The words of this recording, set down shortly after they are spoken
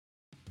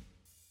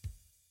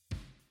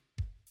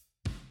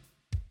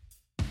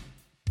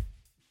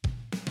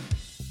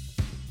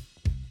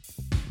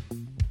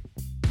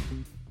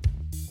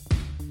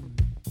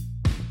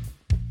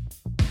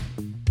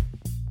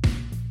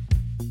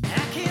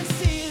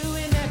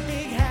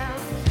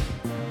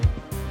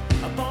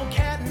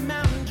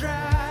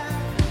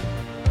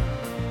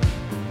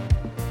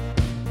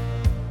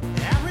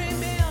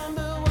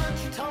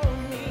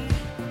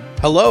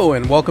Hello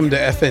and welcome to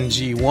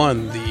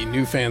FNG1, the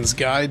new fan's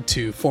guide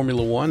to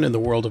Formula One and the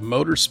world of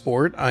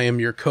motorsport. I am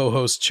your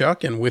co-host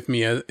Chuck, and with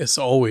me as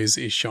always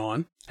is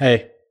Sean.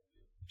 Hey.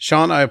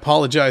 Sean, I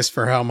apologize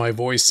for how my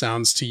voice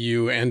sounds to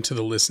you and to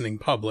the listening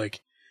public.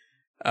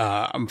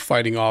 I'm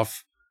fighting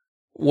off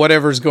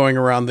whatever's going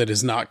around that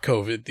is not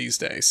COVID these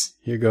days.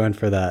 You're going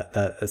for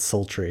that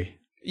sultry.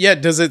 Yeah,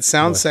 does it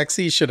sound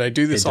sexy? Should I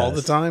do this all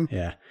the time?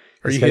 Yeah.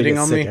 Are you hitting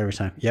on me? Every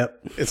time.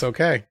 Yep. It's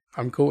okay.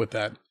 I'm cool with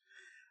that.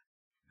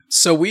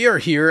 So we are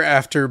here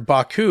after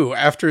Baku,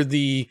 after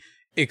the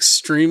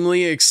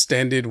extremely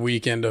extended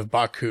weekend of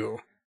Baku.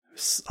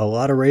 A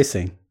lot of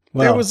racing.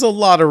 Well, there was a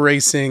lot of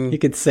racing. You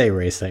could say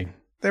racing.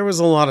 There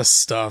was a lot of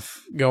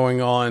stuff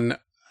going on.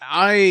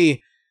 I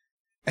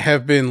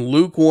have been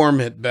lukewarm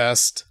at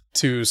best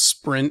to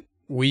sprint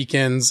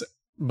weekends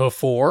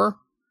before,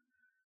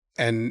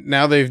 and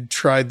now they've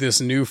tried this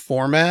new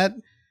format.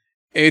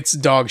 It's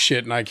dog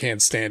shit and I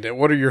can't stand it.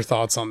 What are your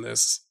thoughts on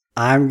this?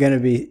 I'm going to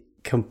be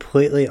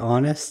completely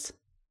honest.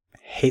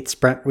 Hate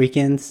sprint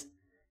weekends.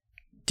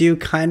 Do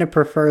kind of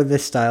prefer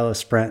this style of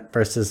sprint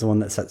versus the one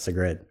that sets the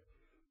grid.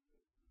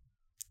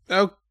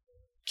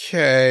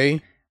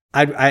 Okay.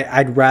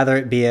 I'd rather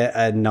it be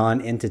a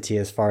non-entity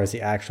as far as the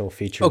actual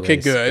feature. Okay,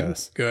 race good.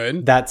 goes.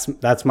 Good.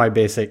 That's my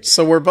basic.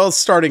 So we're both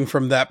starting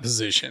from that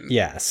position.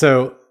 Yeah.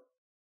 So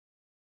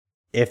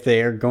if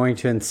they are going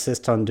to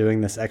insist on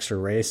doing this extra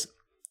race,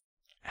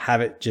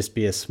 have it just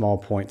be a small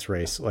points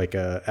race, like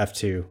a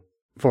F2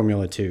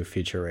 Formula 2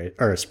 feature race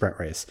or a sprint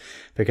race,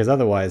 because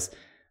otherwise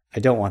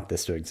I don't want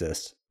this to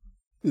exist.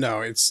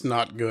 No, it's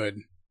not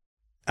good.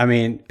 I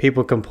mean,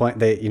 people complain,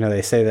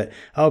 they say that,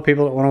 oh,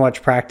 people don't want to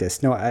watch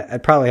practice. No,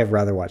 I'd probably have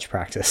rather watch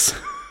practice.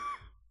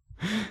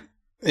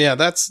 Yeah,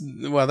 that's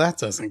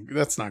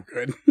not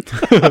good.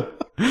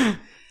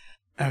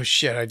 Oh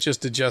shit, I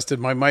just adjusted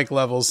my mic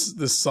levels.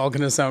 This is all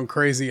going to sound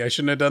crazy. I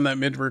shouldn't have done that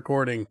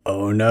mid-recording.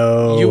 Oh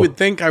no. You would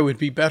think I would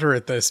be better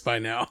at this by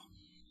now.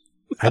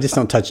 I just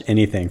don't touch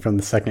anything from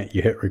the second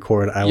you hit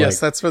record. Yes,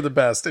 that's for the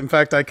best. In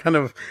fact,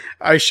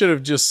 I should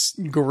have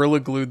just gorilla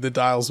glued the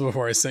dials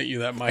before I sent you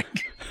that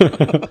mic.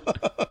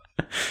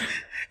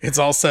 It's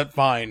all set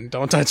fine.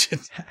 Don't touch it.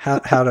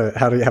 How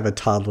do you have a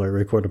toddler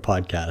record a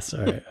podcast?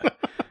 All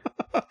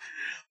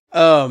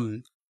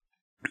right.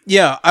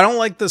 Yeah, I don't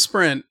like the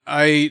sprint.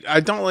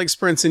 I don't like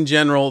sprints in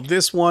general.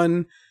 This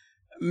one,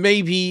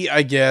 maybe,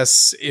 I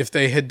guess, if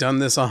they had done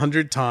this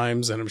 100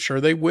 times, and I'm sure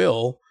they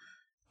will,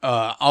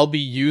 I'll be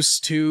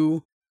used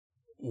to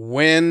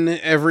when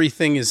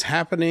everything is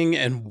happening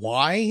and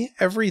why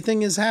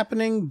everything is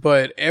happening.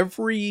 But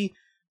every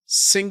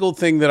single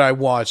thing that I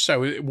watched,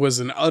 was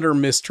an utter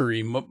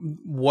mystery.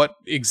 What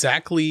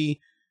exactly,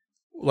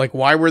 like,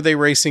 why were they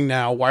racing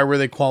now? Why were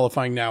they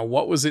qualifying now?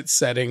 What was it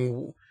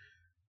setting?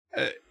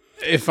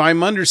 If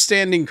I'm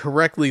understanding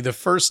correctly, the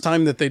first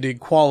time that they did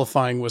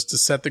qualifying was to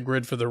set the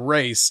grid for the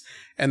race,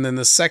 and then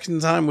the second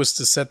time was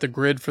to set the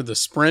grid for the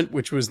sprint,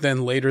 which was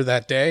then later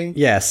that day.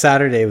 Yeah,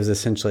 Saturday was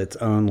essentially its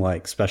own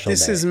special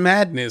This day. is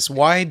madness.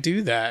 Why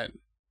do that?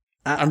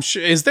 I'm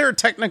sure. Is there a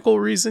technical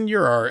reason?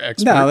 You're our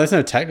expert. No, there's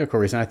no technical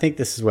reason. I think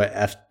this is what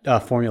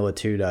Formula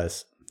 2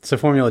 does. So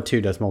Formula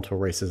 2 does multiple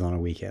races on a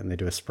weekend. They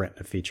do a sprint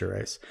and a feature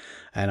race.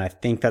 And I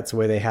think that's the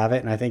way they have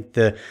it. And I think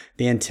the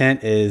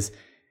intent is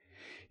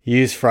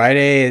use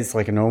Friday as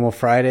like a normal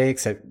Friday,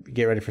 except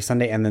get ready for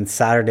Sunday. And then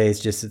Saturday is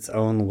just its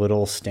own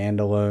little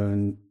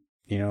standalone,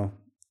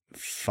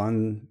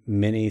 fun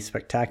mini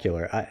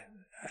spectacular.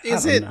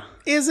 Is it?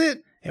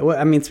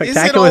 I mean,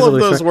 spectacular is it all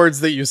of those words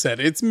that you said?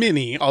 It's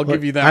mini. I'll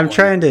give you that. I'm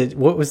trying to.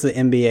 What was the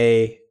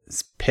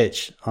NBA's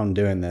pitch on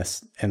doing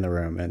this in the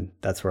room? And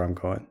that's where I'm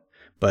going.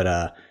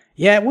 But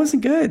yeah, it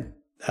wasn't good.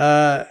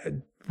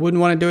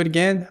 Wouldn't want to do it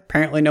again.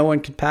 Apparently, no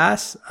one could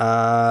pass.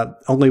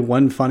 Only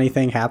one funny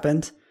thing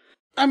happened.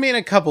 I mean,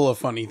 a couple of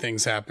funny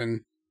things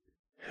happened.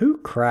 Who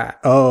crashed?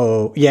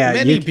 Oh, yeah.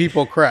 Many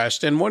people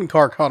crashed, and one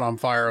car caught on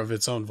fire of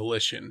its own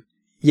volition.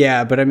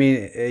 Yeah, but I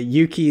mean,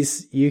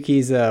 Yuki's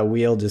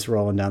wheel just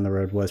rolling down the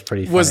road was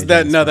pretty funny. Was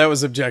that? No, that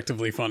was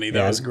objectively funny.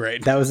 That was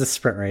great. That was a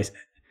sprint race.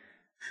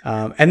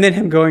 And then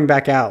him going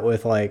back out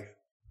with like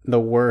the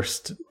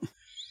worst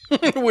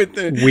with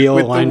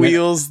the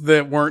wheels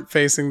that weren't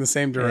facing the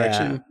same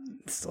direction. Yeah,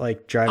 it's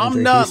like driving.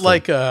 I'm not Houston.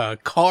 Like a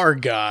car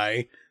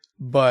guy,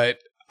 but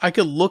I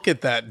could look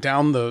at that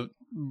down the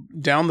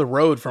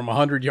road from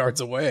 100 yards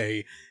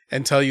away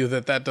and tell you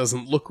that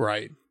doesn't look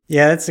right.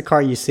 Yeah, that's the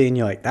car you see and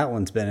you're like, that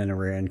one's been in a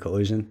rear end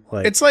collision.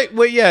 It's like,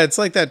 well, yeah, it's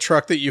like that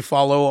truck that you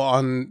follow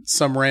on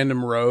some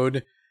random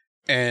road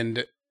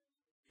and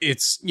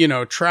it's,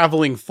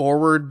 traveling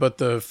forward, but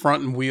the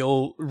front and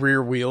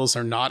rear wheels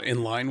are not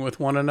in line with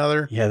one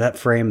another. Yeah, that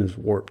frame is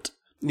warped.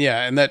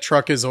 Yeah, and that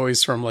truck is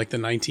always from like the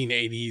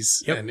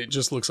 1980s, yep. And it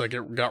just looks like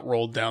it got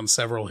rolled down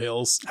several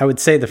hills. I would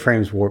say the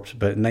frame's warped,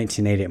 but in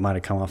 1980 it might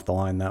have come off the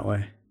line that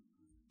way.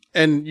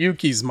 And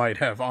Yuki's might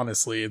have,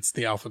 honestly. It's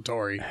the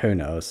AlphaTauri. Who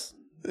knows?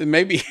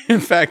 Maybe,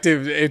 in fact,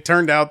 it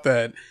turned out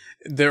that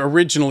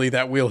originally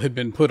that wheel had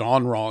been put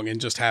on wrong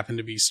and just happened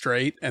to be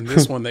straight, and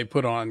this one they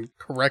put on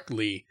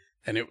correctly,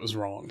 and it was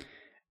wrong.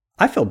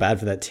 I feel bad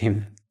for that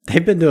team.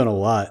 They've been doing a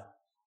lot.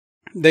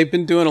 They've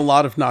been doing a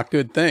lot of not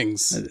good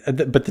things.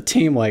 But the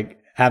team, like,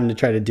 having to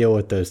try to deal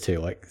with those two,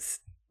 like,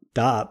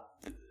 stop.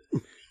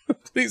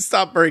 Please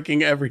stop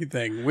breaking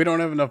everything. We don't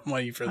have enough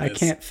money for this. I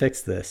can't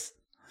fix this.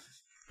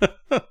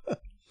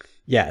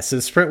 Yeah, so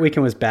the sprint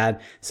weekend was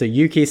bad. So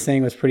Yuki's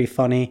thing was pretty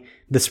funny.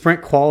 The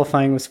sprint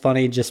qualifying was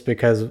funny just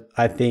because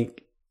I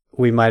think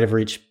we might have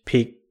reached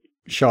peak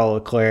Charles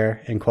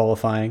Leclerc in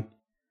qualifying.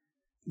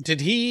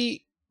 Did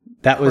he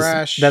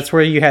crash? That's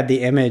where you had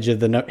the image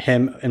of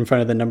him in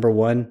front of the number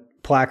 1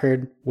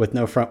 placard with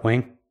no front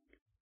wing.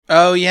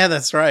 Oh yeah,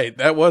 that's right.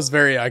 That was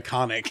very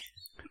iconic.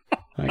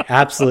 Like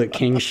absolute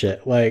king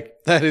shit. Like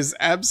that is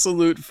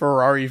absolute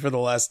Ferrari for the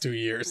last 2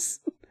 years.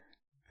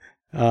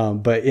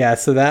 But yeah,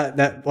 so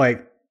that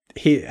like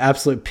he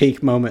absolute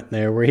peak moment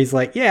there where he's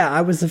like, yeah,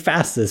 I was the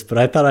fastest, but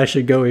I thought I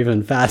should go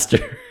even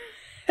faster.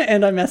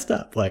 And I messed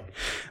up. Like,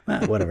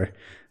 whatever.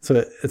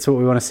 So it's what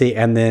we want to see.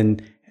 And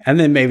then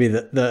maybe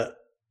the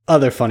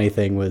other funny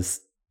thing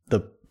was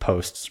the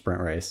post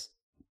sprint race.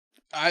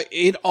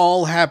 It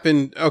all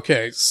happened.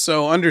 Okay,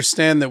 so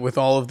understand that with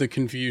all of the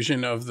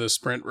confusion of the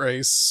sprint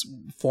race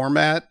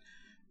format,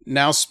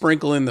 now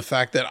sprinkle in the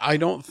fact that I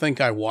don't think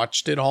I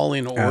watched it all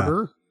in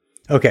order.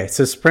 Okay,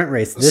 so sprint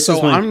race.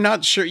 I'm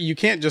not sure. You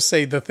can't just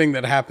say the thing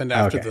that happened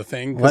after the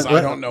thing because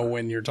I don't know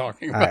when you're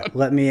talking about. Right,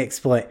 let me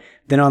explain.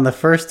 Then on the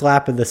first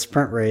lap of the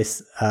sprint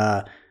race,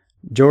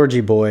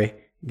 Georgie boy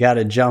got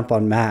a jump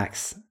on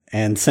Max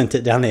and sent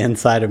it down the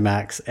inside of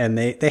Max, and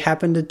they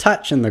happened to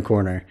touch in the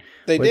corner.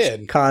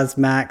 Which caused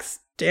Max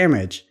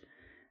damage.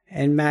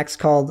 And Max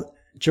called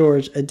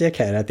George a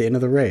dickhead at the end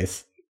of the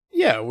race.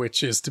 Yeah,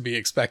 which is to be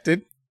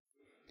expected.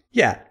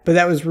 Yeah, but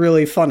that was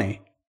really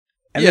funny.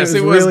 And yes,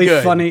 it was really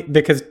funny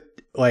because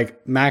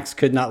like Max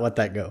could not let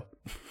that go.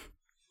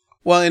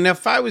 Well, and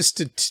if I was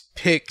to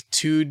pick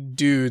 2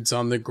 dudes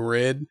on the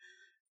grid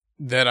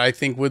that I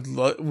think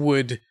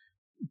would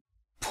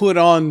put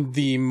on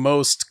the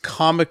most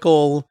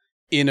comical,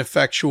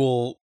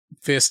 ineffectual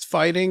fist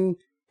fighting,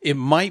 it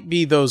might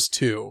be those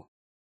 2.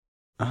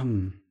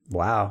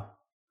 Wow.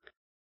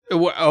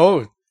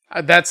 Oh,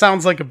 that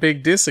sounds like a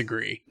big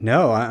disagree.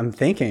 No, I'm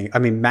thinking. I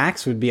mean,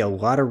 Max would be a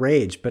lot of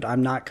rage, but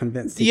I'm not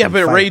convinced.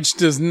 But rage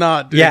does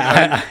not.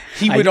 Yeah,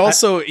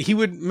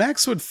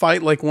 Max would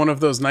fight like one of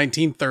those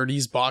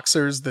 1930s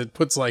boxers that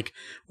puts like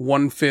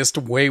one fist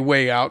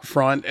way out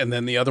front and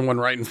then the other one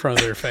right in front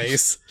of their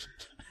face.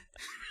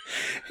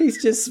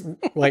 He's just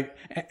like,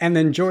 and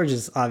then George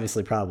is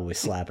obviously probably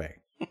slapping.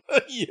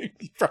 Yeah,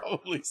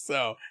 probably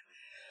so.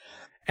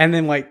 And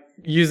then like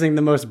using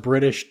the most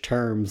British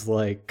terms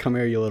like "come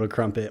here, you little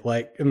crumpet."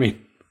 Like, I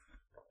mean,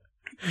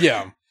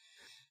 yeah.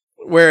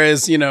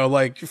 Whereas,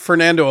 like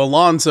Fernando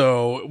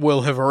Alonso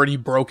will have already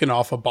broken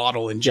off a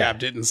bottle and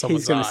jabbed it in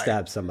someone's eye. He's going to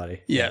stab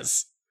somebody.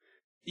 Yes.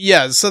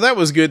 Yeah. So that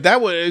was good.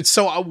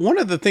 One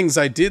of the things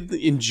I did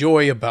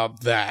enjoy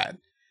about that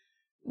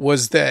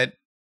was that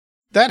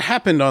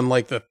happened on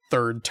like the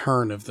 3rd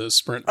turn of the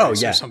sprint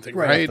race or something,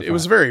 right? It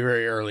was very,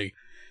 very early.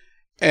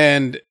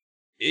 And,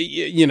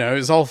 it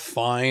was all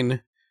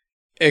fine,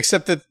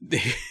 except that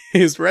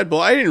his Red Bull,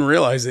 I didn't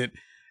realize it.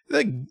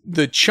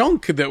 The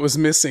chunk that was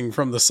missing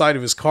from the side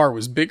of his car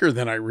was bigger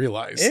than I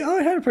realized. It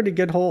had a pretty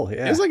good hole.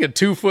 Yeah. It was like a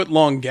 2-foot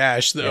long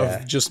gash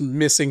of just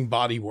missing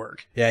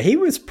bodywork. Yeah, I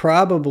think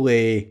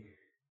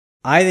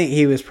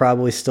he was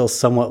probably still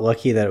somewhat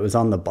lucky that it was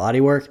on the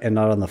bodywork and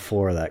not on the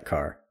floor of that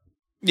car.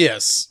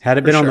 Yes. Had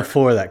it been on the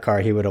floor of that car,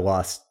 he would have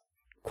lost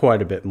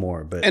quite a bit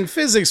more. And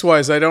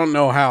physics-wise, I don't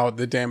know how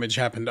the damage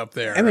happened up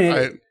there. I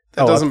mean,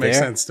 that doesn't make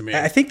sense to me.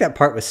 I think that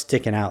part was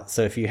sticking out.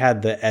 So if you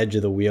had the edge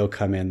of the wheel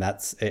come in,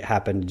 it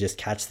happened to just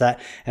catch that.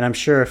 And I'm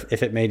sure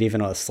if it made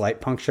even a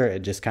slight puncture, it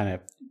just kind of,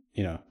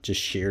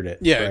 just sheared it.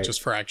 Yeah, it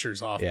just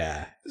fractures off.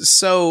 Yeah.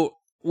 So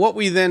what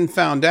we then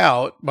found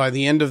out by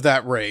the end of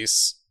that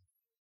race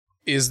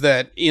is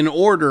that in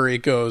order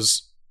it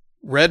goes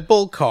Red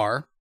Bull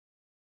car,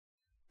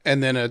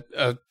 and then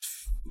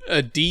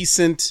a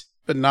decent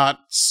but not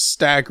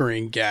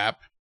staggering gap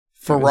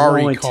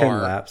Ferrari only car.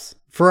 10 laps.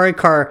 Ferrari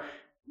car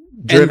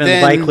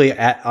driven likely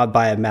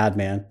by a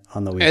madman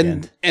on the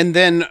weekend. And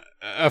then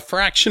a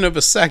fraction of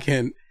a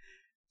second,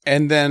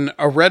 and then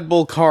a Red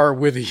Bull car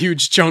with a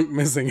huge chunk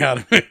missing out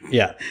of it.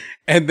 Yeah.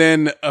 And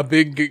then a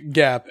big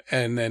gap,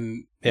 and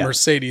then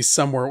Mercedes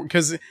somewhere.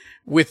 Because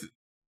with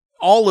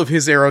all of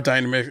his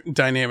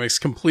aerodynamics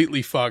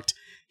completely fucked,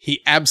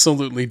 he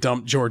absolutely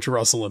dumped George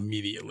Russell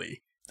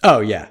immediately. Oh,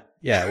 yeah.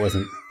 Yeah, it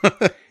wasn't.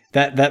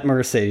 That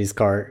Mercedes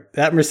car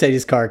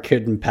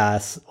couldn't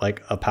pass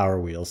like a Power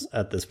Wheels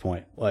at this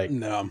point. Like,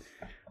 no.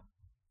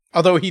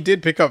 Although he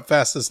did pick up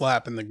fastest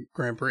lap in the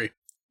Grand Prix.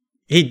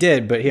 He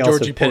did, but he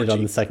also pitted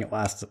on the second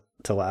last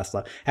to last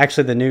lap.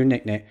 Actually, the new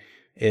nickname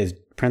is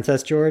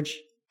Princess George.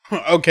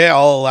 Okay,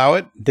 I'll allow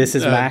it. This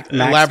is Max.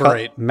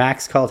 Elaborate.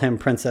 Max called him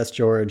Princess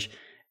George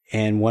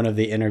in one of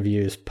the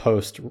interviews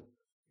post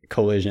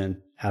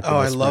collision.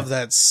 I love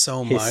that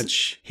so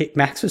much.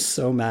 Max was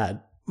so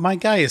mad. My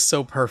guy is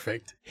so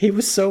perfect. He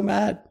was so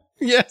mad.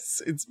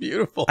 Yes, it's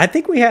beautiful. I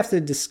think we have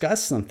to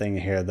discuss something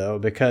here, though,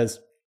 because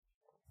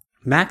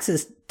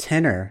Max's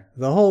tenor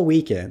the whole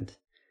weekend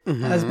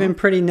has been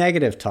pretty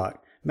negative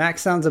talk.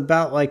 Max sounds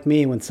about like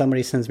me when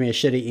somebody sends me a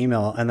shitty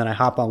email and then I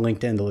hop on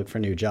LinkedIn to look for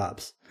new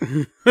jobs.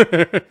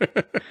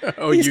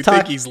 Oh, you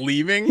think he's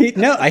leaving?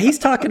 No, he's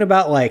talking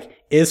about like,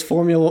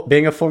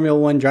 being a Formula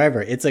One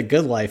driver, it's a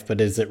good life,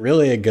 but is it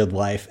really a good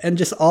life? And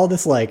just all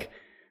this like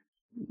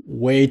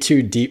way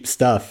too deep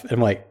stuff. And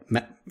I'm like,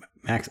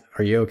 Max,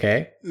 are you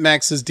okay?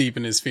 Max is deep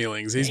in his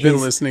feelings. He's been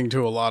listening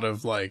to a lot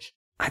of like...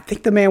 I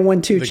think the man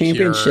won 2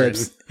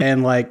 championships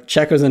and like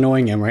Checo's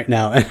annoying him right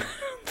now. And I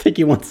don't think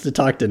he wants to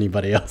talk to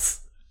anybody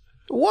else.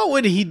 What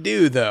would he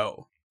do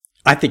though?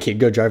 I think he'd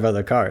go drive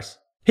other cars.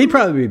 He'd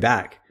probably be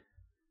back.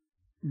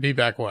 Be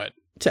back what?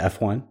 To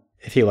F1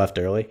 if he left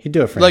early. He'd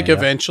do it for like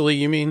eventually,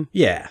 you mean?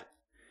 Yeah.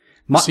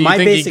 So you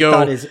think he'd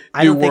go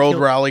do World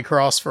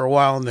Rallycross for a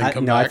while and then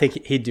come back? No, I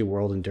think he'd do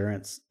World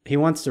Endurance. He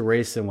wants to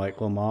race in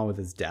like Le Mans with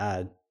his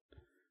dad.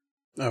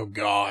 Oh,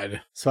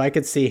 God. So I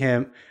could see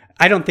him.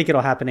 I don't think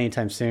it'll happen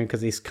anytime soon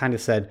because he's kind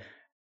of said,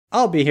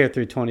 I'll be here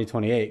through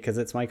 2028 because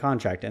it's my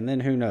contract. And then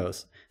who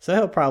knows? So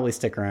he'll probably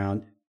stick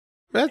around.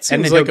 That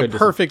seems like a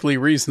perfectly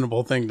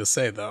reasonable thing to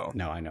say, though.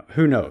 No, I know.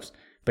 Who knows?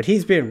 But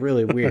he's been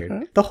really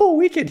weird. The whole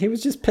weekend, he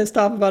was just pissed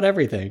off about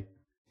everything.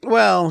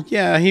 Well,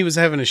 yeah, he was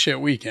having a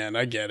shit weekend.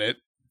 I get it.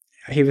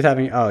 He was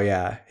having,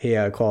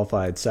 he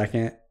qualified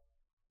second.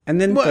 And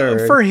then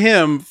third. For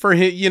him,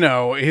 you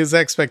know, his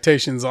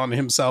expectations on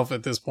himself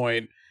at this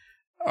point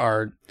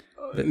are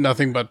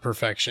nothing but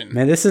perfection.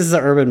 Man, this is the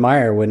Urban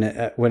Meyer when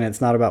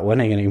it's not about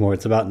winning anymore.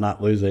 It's about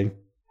not losing.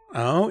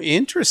 Oh,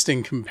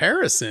 interesting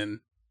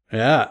comparison.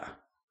 Yeah.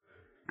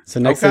 So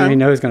next thing we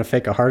know, he's going to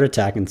fake a heart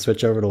attack and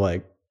switch over to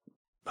like,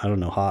 I don't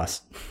know,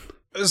 Haas.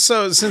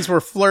 So since we're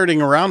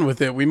flirting around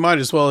with it, we might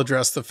as well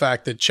address the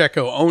fact that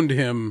Checo owned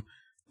him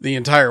the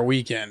entire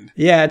weekend.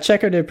 Yeah,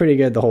 Checo did pretty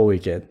good the whole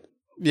weekend.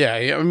 Yeah,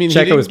 I mean,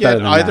 Checo he didn't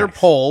get either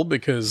pole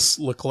because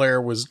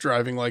Leclerc was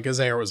driving like his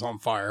hair was on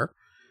fire.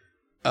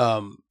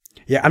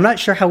 Yeah, I'm not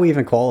sure how we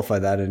even qualify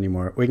that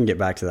anymore. We can get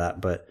back to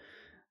that, but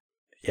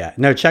yeah.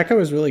 No, Checo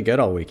was really good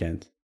all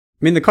weekend.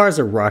 I mean, the car's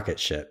a rocket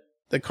ship.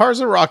 The car's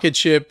a rocket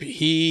ship.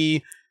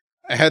 He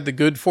had the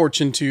good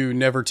fortune to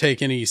never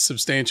take any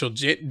substantial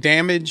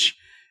damage.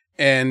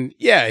 And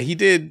yeah, he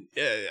did.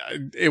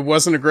 It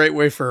wasn't a great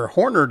way for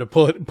Horner to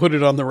put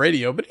it on the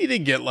radio, but he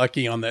did get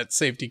lucky on that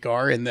safety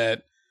car in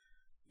that,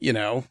 you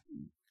know,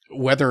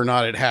 whether or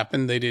not it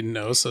happened, they didn't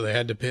know. So they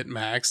had to pit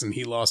Max and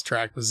he lost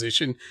track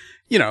position.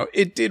 You know,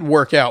 it did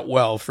work out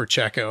well for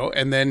Checo.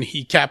 And then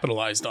he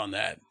capitalized on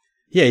that.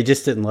 Yeah, he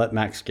just didn't let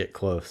Max get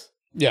close.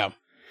 Yeah.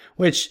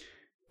 Which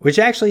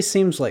actually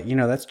seems like, you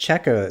know, that's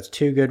Checo. That's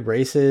 2 good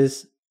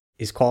races.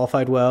 He's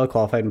qualified well,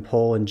 qualified in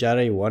pole in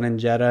Jeddah. He won in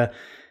Jeddah.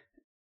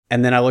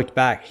 And then I looked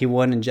back, he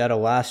won in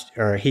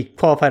Jeddah he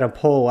qualified on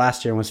pole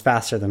last year and was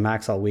faster than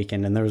Max all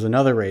weekend. And there was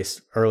another race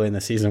early in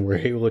the season where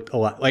he looked a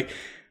lot like,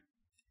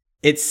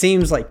 it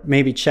seems like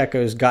maybe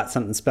Checo's got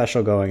something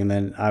special going. And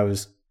then I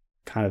was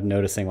kind of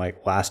noticing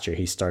like last year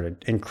he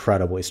started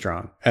incredibly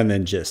strong and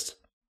then just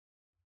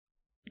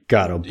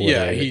got obliterated.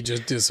 Yeah, he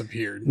just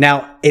disappeared.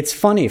 Now, it's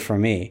funny for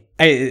me.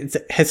 It's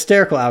a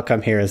hysterical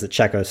outcome here is that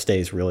Checo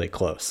stays really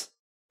close.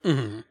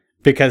 Mm-hmm.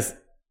 Because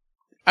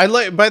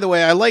by the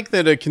way, I like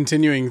that a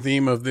continuing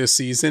theme of this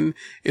season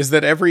is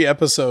that every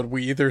episode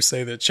we either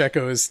say that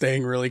Checo is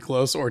staying really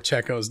close or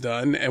Checo's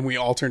done, and we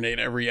alternate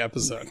every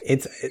episode.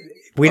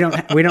 We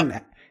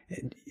don't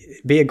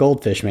be a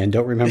goldfish, man.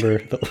 Don't remember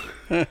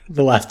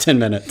the last 10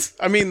 minutes.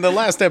 I mean, the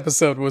last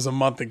episode was a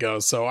month ago,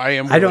 so I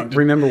don't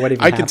remember what even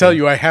happened. I can tell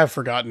you I have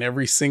forgotten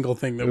every single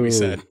thing that we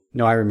said.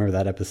 No, I remember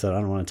that episode. I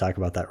don't want to talk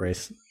about that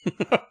race.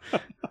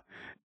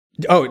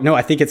 Oh, no,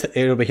 I think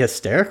it'll be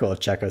hysterical if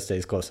Checo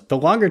stays close. The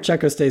longer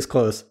Checo stays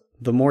close,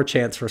 the more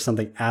chance for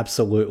something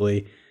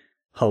absolutely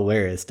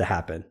hilarious to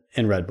happen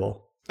in Red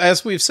Bull.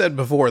 As we've said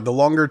before, the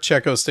longer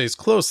Checo stays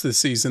close this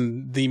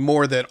season, the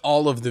more that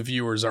all of the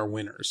viewers are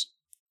winners.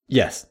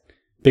 Yes,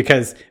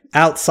 because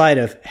outside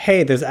of,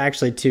 hey, there's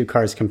actually 2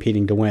 cars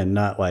competing to win,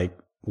 not like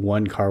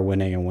 1 car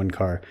winning and 1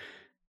 car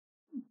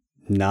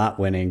not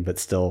winning, but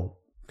still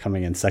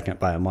coming in second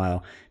by a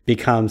mile,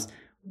 becomes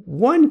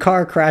 1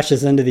 car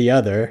crashes into the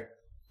other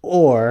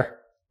or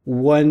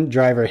 1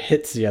 driver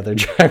hits the other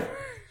driver.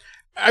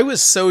 I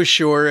was so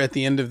sure at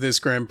the end of this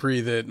Grand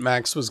Prix that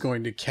Max was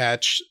going to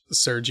catch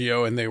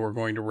Sergio and they were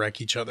going to wreck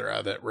each other out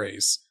of that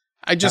race.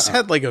 I just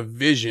had like a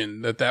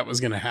vision that was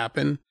going to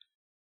happen.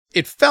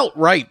 It felt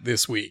right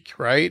this week,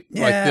 right?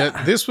 Yeah.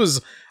 Like this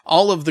was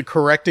all of the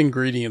correct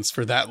ingredients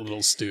for that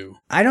little stew.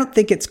 I don't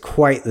think it's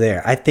quite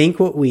there. I think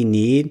what we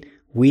need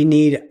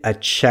a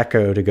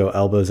Checo to go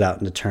elbows out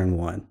into turn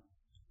 1.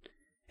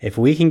 If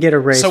we can get a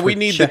race, so we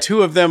need the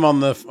 2 of them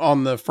on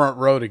the front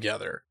row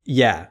together.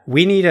 Yeah,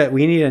 we need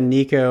a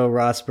Nico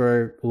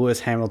Rosberg, Lewis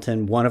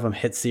Hamilton. One of them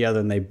hits the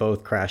other, and they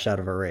both crash out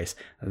of a race.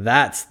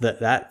 That's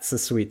the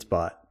sweet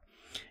spot.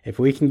 If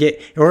we can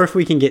get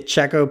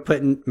Checo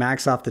putting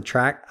Max off the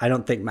track, I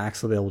don't think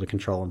Max will be able to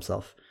control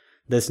himself.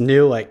 This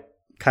new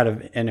kind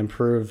of an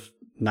improved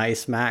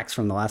nice Max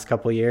from the last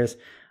couple of years,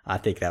 I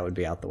think that would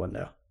be out the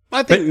window.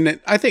 I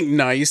think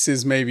nice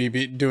is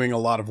maybe doing a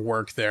lot of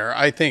work there.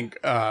 I think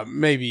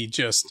maybe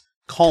just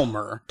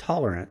calmer,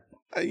 tolerant.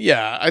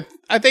 I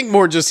think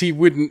more just he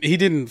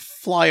didn't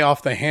fly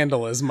off the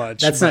handle as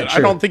much. That's not true.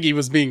 I don't think he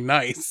was being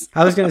nice.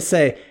 I was going to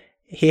say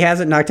he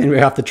hasn't knocked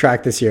anybody off the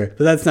track this year,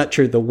 but that's not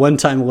true. The one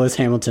time Lewis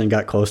Hamilton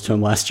got close to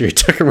him last year, he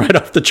took him right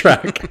off the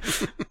track.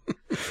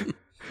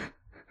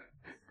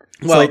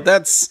 Well,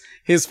 that's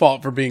his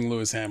fault for being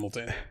Lewis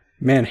Hamilton.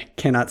 Man,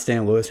 cannot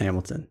stand Lewis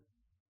Hamilton.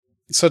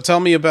 So tell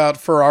me about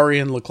Ferrari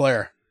and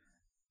Leclerc.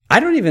 I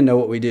don't even know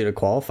what we do to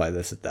qualify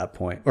this at that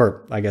point.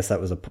 Or I guess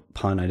that was a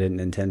pun I didn't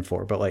intend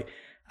for. But like,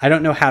 I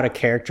don't know how to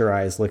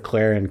characterize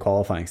Leclerc in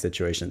qualifying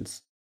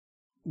situations.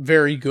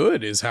 Very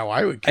good is how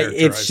I would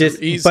characterize it's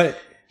just, him.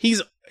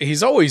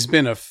 He's always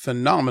been a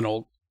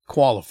phenomenal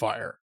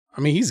qualifier. I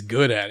mean, he's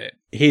good at it.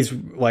 He's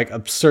like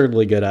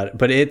absurdly good at it.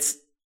 But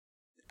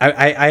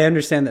I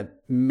understand that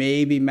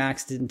maybe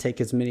Max didn't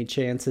take as many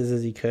chances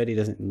as he could. He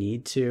doesn't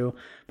need to.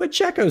 But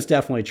Checo's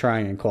definitely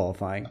trying in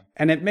qualifying.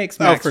 And it makes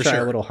Max try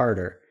a little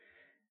harder.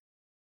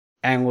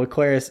 And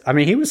Leclerc,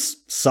 he was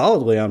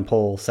solidly on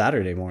pole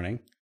Saturday morning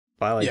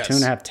by like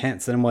 2.5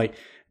 tenths. And I'm like,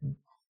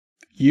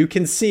 you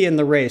can see in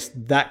the race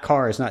that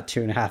car is not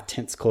 2.5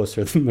 tenths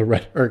closer than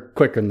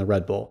quicker than the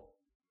Red Bull.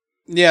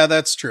 Yeah,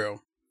 that's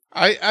true.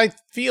 I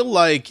feel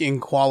like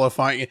in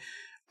qualifying,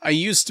 I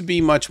used to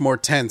be much more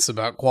tense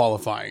about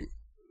qualifying.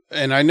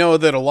 And I know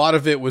that a lot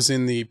of it was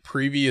in the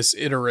previous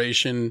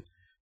iteration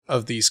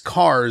of these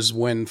cars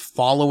when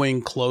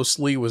following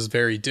closely was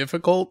very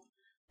difficult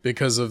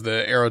because of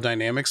the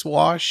aerodynamics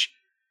wash.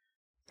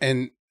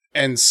 And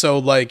so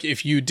like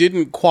if you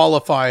didn't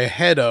qualify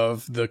ahead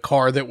of the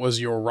car that was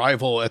your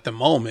rival at the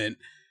moment,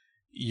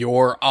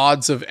 your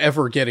odds of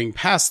ever getting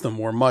past them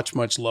were much,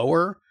 much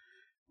lower.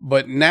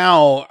 But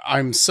now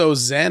I'm so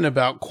zen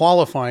about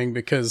qualifying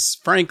because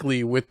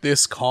frankly, with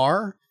this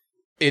car,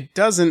 it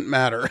doesn't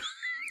matter.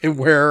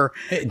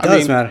 It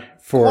does matter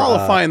for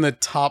qualify in the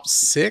top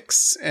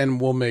 6 and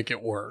we'll make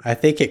it work. I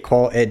think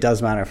it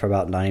does matter for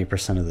about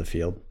 90% of the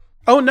field.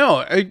 Oh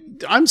no,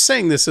 I'm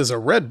saying this as a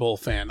Red Bull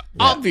fan.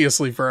 Yeah.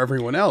 Obviously for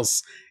everyone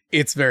else,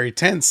 it's very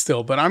tense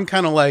still, but I'm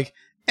kind of like,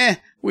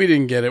 we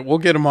didn't get it. We'll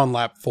get them on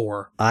lap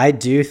 4. I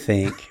do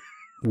think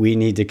we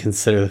need to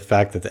consider the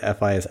fact that the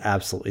FIA has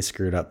absolutely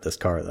screwed up this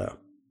car though.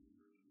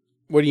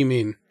 What do you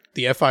mean?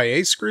 The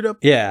FIA screwed up?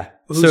 Yeah.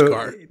 Whose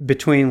car?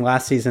 Between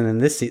last season and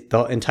this season,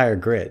 the entire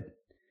grid.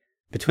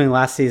 Between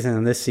last season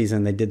and this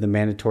season, they did the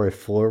mandatory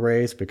floor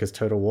raise because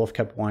Toto Wolff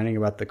kept whining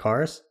about the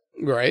cars.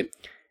 Right.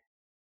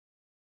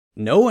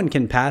 No one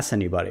can pass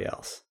anybody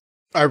else.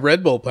 Our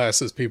Red Bull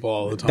passes people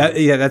all the time.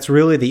 That's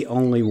really the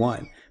only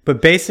one.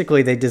 But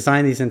basically, they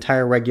designed these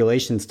entire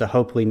regulations to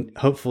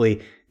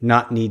hopefully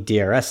not need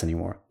DRS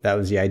anymore. That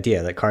was the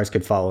idea, that cars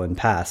could follow and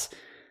pass.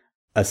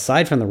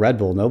 Aside from the Red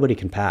Bull, nobody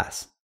can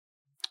pass.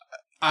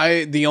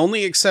 The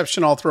only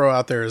exception I'll throw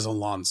out there is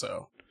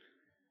Alonso.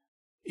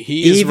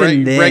 He is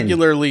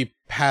regularly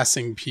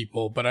passing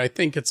people, but I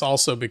think it's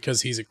also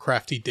because he's a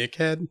crafty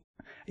dickhead.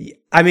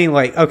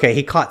 Okay,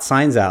 he caught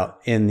Sainz out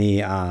in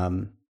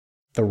the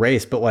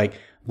race, but like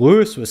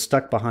Lewis was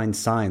stuck behind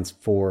Sainz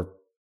for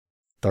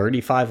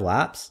 35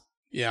 laps.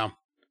 Yeah.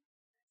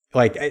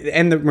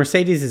 And the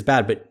Mercedes is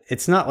bad, but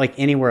it's not like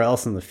anywhere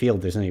else in the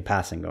field there's any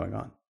passing going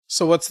on.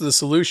 So what's the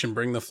solution?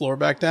 Bring the floor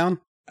back down?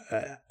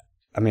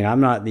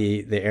 I'm not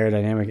the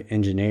aerodynamic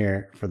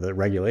engineer for the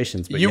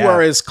regulations, but you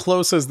are as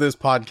close as this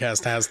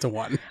podcast has to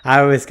one.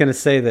 I was going to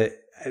say that,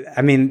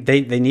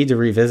 they need to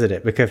revisit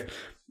it because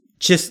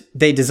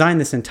they designed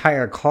this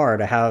entire car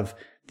to have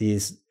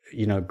these,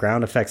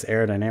 ground effects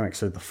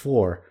aerodynamics of the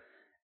floor.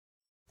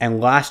 And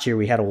last year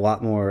we had a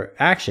lot more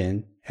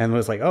action and it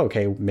was like, oh,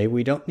 okay, maybe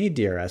we don't need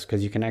DRS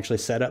because you can actually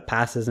set up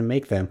passes and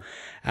make them.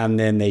 And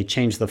then they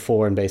changed the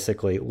floor and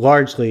basically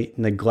largely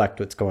neglect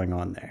what's going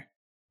on there.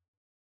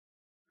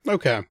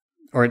 Okay.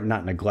 Or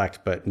not neglect,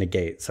 but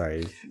negate.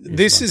 Sorry.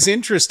 This is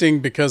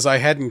interesting because I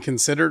hadn't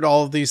considered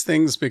all of these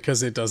things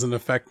because it doesn't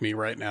affect me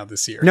right now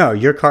this year. No,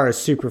 your car is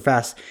super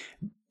fast.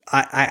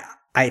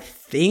 I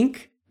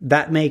think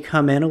that may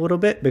come in a little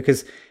bit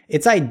because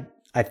it's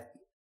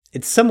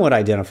somewhat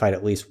identified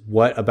at least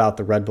what about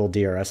the Red Bull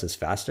DRS is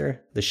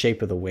faster, the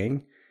shape of the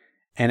wing.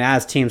 And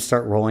as teams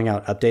start rolling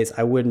out updates,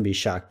 I wouldn't be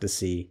shocked to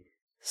see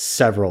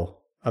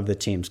several of the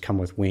teams come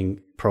with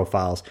wing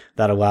profiles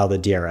that allow the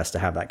DRS to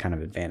have that kind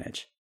of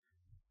advantage.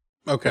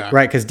 Okay.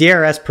 Right, because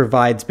DRS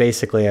provides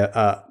basically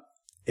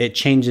it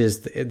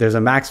changes, there's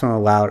a maximum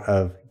allowed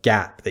of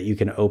gap that you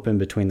can open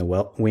between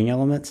the wing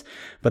elements,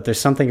 but there's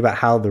something about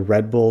how the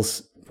Red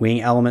Bull's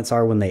wing elements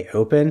are when they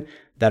open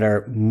that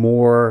are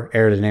more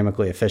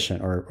aerodynamically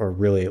efficient or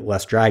really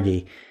less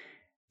draggy,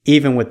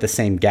 even with the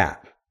same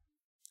gap.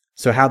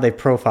 So how they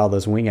profile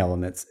those wing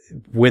elements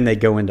when they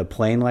go into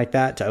plane like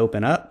that to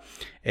open up,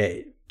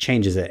 it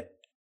changes it.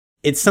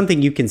 It's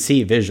something you can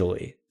see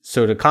visually.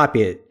 So to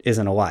copy it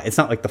isn't a lot. It's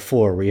not like the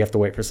floor where you have to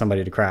wait for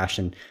somebody to crash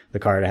and the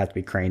car to have to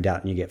be craned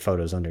out and you get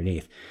photos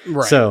underneath.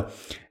 Right. So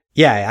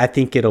yeah, I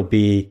think it'll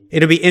be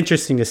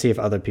interesting to see if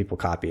other people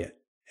copy it.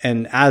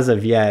 And as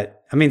of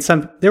yet, I mean,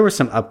 there were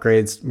some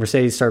upgrades.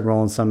 Mercedes started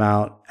rolling some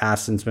out.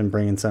 Aston's been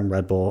bringing some.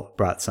 Red Bull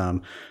brought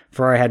some.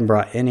 Ferrari hadn't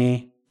brought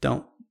any.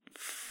 Don't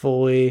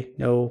fully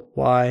know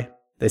why.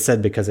 They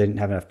said because they didn't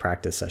have enough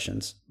practice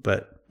sessions.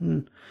 But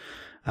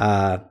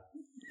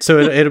so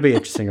it'll be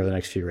interesting over the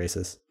next few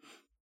races.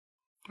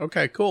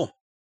 Okay, cool.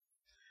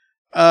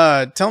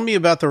 Tell me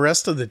about the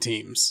rest of the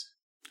teams.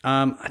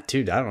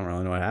 Dude, I don't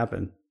really know what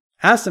happened.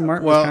 Aston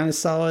Martin was kind of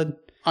solid.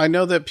 I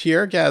know that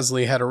Pierre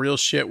Gasly had a real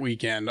shit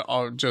weekend,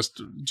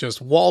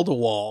 just wall to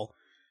wall.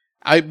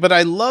 But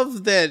I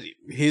love that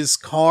his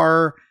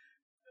car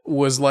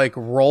was like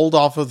rolled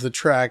off of the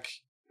track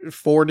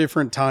 4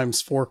 different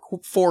times for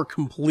 4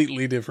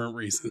 completely different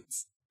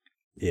reasons.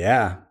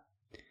 Yeah.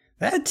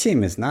 That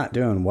team is not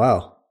doing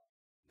well.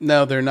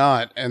 No, they're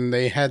not. And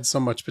they had so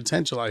much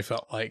potential, I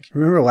felt like.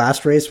 Remember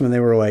last race when they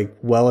were like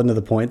well into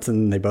the points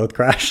and they both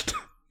crashed?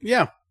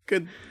 Yeah.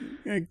 Good.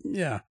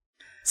 Yeah.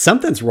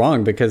 Something's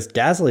wrong because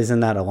Gasly's in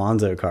that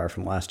Alonso car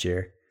from last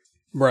year.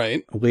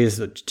 Right.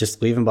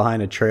 Just leaving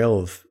behind a trail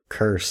of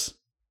curse.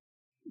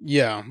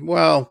 Yeah.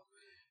 Well,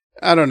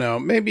 I don't know.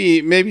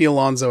 Maybe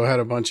Alonso had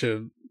a bunch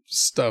of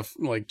stuff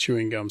like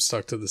chewing gum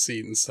stuck to the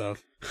seat and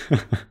stuff.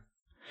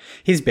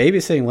 He's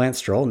babysitting Lance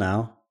Stroll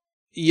now.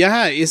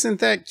 Yeah, isn't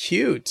that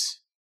cute?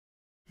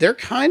 They're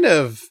kind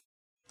of...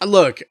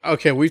 Look,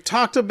 okay, we've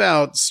talked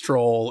about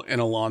Stroll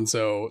and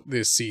Alonso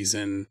this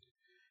season,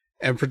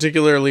 and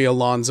particularly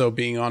Alonso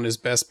being on his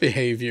best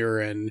behavior,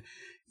 and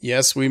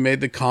yes, we made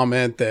the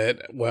comment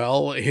that,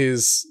 well,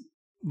 his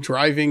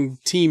driving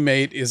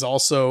teammate is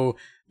also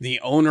the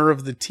owner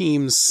of the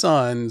team's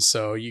son,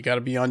 so you got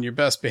to be on your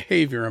best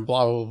behavior and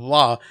blah, blah,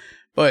 blah.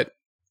 But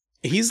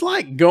he's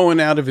like going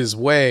out of his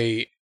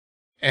way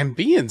and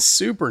being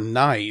super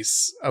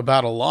nice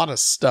about a lot of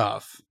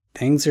stuff.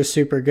 Things are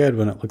super good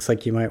when it looks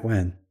like you might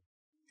win.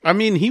 I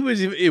mean, he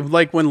was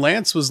like when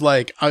Lance was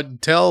like,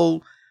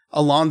 tell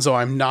Alonso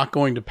I'm not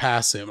going to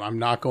pass him. I'm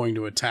not going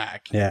to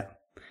attack. Yeah.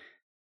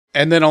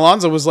 And then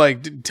Alonso was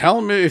like, tell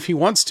him if he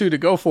wants to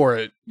go for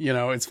it. You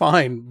know, it's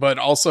fine. But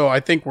also, I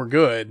think we're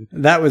good.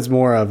 That was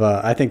more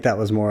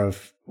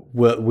of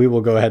we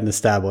will go ahead and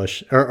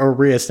establish or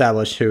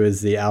reestablish who is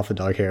the alpha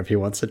dog here if he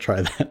wants to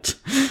try that.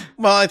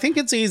 Well, I think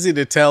it's easy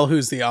to tell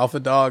who's the alpha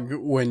dog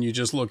when you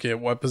just look at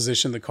what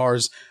position the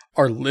cars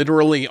are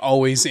literally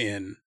always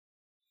in,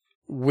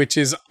 which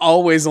is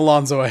always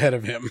Alonso ahead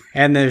of him.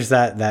 And there's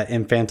that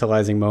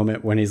infantilizing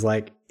moment when he's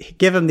like,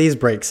 give him these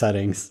brake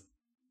settings.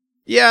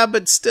 Yeah,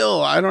 but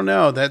still, I don't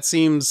know. That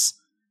seems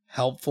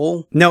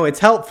helpful. No, it's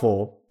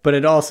helpful, but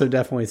it also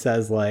definitely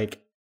says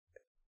like,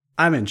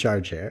 I'm in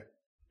charge here.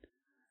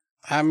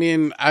 I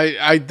mean,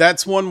 I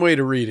that's one way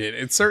to read it.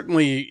 It's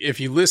certainly,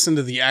 if you listen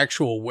to the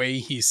actual way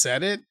he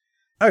said it.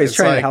 Oh, he's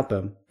trying to help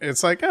him.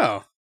 It's like,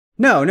 oh.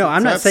 No,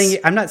 I'm not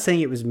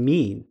saying it was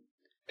mean.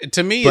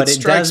 To me, it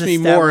strikes me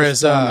more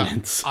as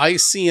I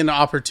see an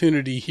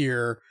opportunity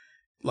here.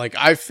 Like,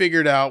 I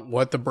figured out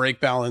what the brake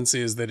balance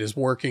is that is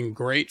working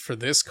great for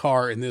this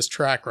car in this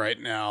track right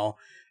now.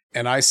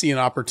 And I see an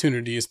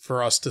opportunity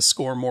for us to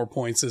score more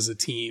points as a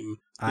team.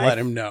 Let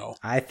him know.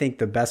 I think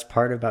the best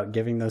part about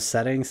giving those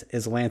settings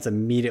is Lance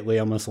immediately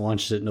almost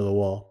launched it into the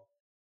wall.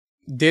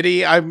 Did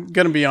he? I'm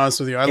going to be honest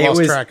with you. I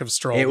lost track of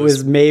Stroll. It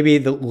was maybe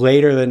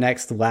later the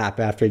next lap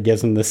after he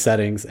gives him the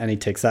settings and he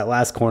takes that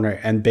last corner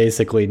and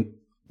basically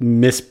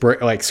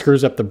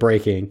screws up the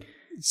braking.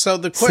 So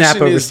the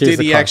question is, did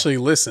he actually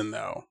listen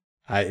though?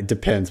 It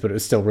depends, but it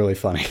was still really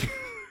funny.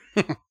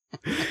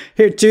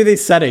 Here, do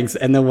these settings,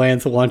 and then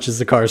Lance launches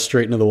the car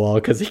straight into the wall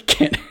because he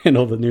can't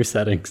handle the new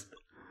settings.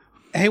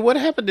 Hey, what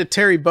happened to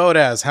Terry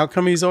Bodas? How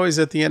come he's always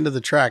at the end of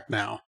the track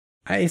now?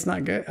 He's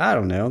not good. I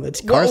don't know. The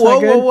car's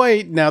not good.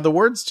 Wait. Now, the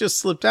words just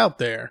slipped out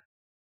there.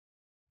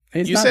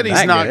 You said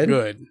he's not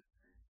good.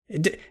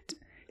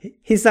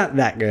 He's not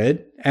that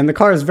good, and the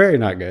car is very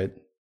not good.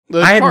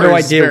 I have no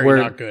idea where.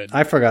 Not good.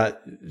 I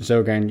forgot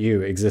Zhou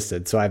Yu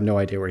existed, so I have no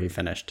idea where he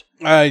finished.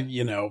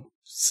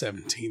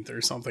 17th or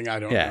something. I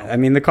don't know. Yeah, I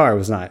mean the car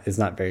is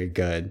not very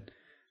good.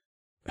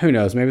 Who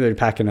knows? Maybe they're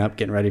packing up,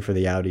 getting ready for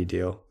the Audi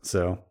deal.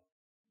 So.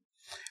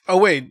 Oh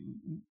wait,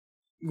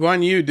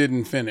 Guan Yu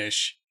didn't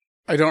finish.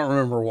 I don't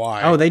remember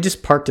why. Oh, they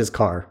just parked his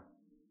car.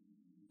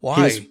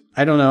 Why?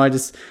 I don't know.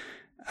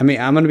 I'm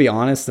going to be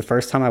honest. The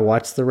first time I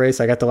watched the race,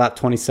 I got to lap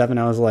 27.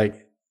 I was like,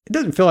 it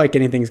doesn't feel like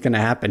anything's going to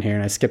happen here.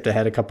 And I skipped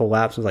ahead a couple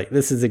laps. I was like,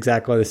 this is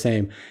exactly the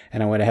same.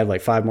 And I went ahead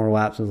like 5 more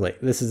laps. I was like,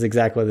 this is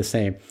exactly the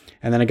same.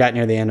 And then I got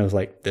near the end. I was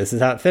like, this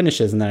is how it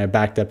finishes. And then I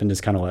backed up and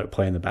just kind of let it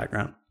play in the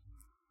background.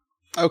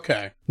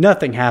 Okay.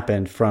 Nothing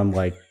happened from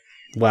like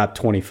lap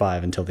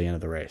 25 until the end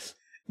of the race.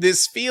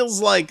 This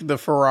feels like the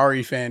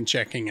Ferrari fan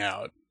checking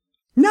out.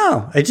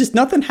 No,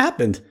 nothing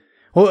happened.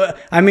 Well,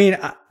 I mean,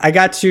 I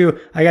got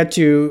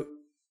to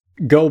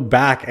go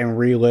back and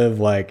relive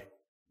like,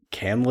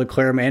 can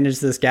Leclerc manage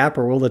this gap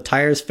or will the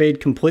tires fade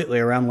completely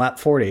around lap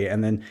 40?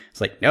 And then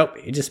it's like, nope,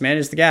 he just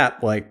managed the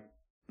gap. Like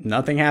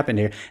nothing happened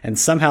here. And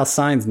somehow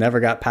Sainz never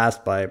got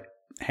passed by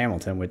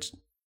Hamilton, which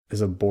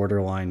is a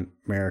borderline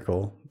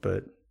miracle,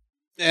 but.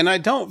 And I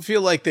don't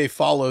feel like they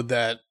followed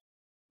that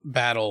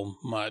battle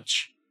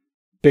much.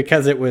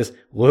 Because it was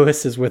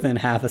Lewis is within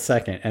half a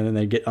second, and then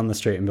they get on the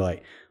straight and be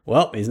like,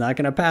 well, he's not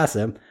going to pass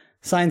him.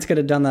 Sainz could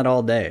have done that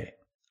all day.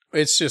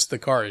 It's just the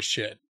car is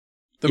shit.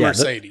 The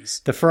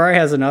Mercedes. The Ferrari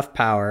has enough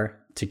power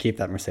to keep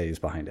that Mercedes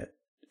behind it.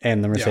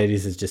 And the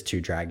Mercedes is just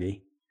too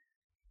draggy.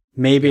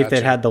 Maybe if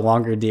they'd had the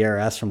longer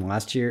DRS section from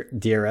last year,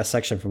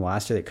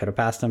 they could have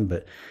passed him,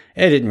 but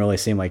it didn't really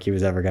seem like he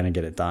was ever going to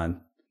get it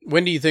done.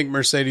 When do you think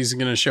Mercedes is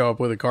going to show up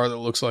with a car that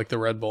looks like the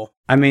Red Bull?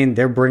 I mean,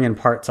 they're bringing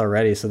parts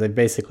already, so they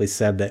basically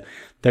said that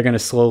they're going to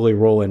slowly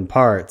roll in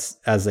parts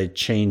as they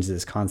change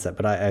this concept.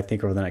 But I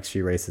think over the next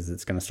few races,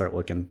 it's going to start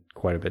looking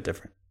quite a bit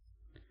different.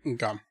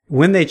 Okay.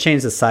 When they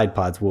change the side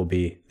pods will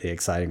be the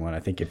exciting one,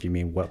 I think, if you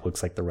mean what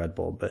looks like the Red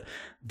Bull. But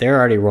they're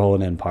already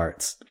rolling in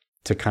parts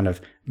to kind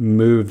of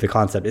move the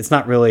concept. It's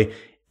not really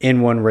in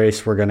one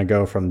race we're going to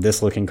go from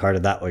this looking car to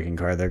that looking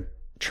car. They're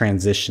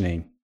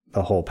transitioning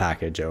the whole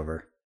package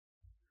over.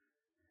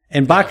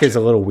 And Baku is a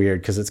little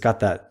weird because it's got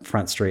that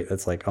front straight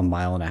that's like 1.5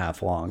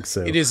 miles long.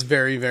 So it is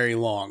very, very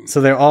long.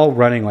 So they're all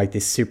running like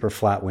these super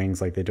flat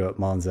wings like they do at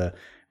Monza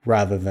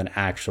rather than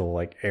actual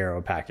like aero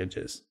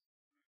packages.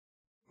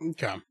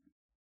 Okay.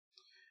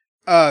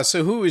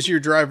 So who is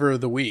your driver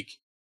of the week?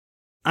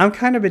 I'm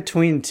kind of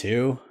between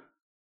two.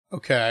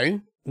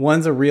 Okay.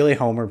 One's a really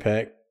homer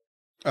pick.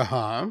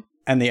 Uh-huh.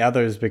 And the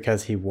other is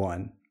because he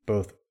won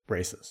both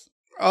races.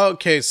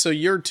 Okay, so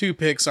your two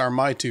picks are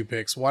my two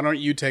picks. Why don't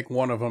you take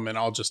one of them and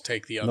I'll just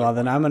take the other? Well,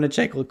 then I'm going to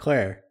take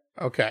Leclerc.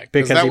 Okay,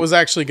 because that was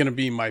actually going to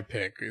be my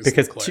pick.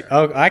 Because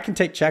I can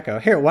take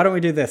Checo. Here, why don't we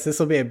do this? This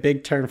will be a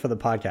big turn for the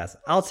podcast.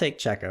 I'll take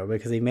Checo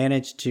because he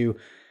managed to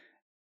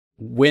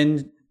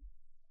win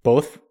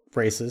both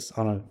races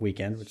on a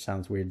weekend, which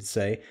sounds weird to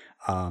say.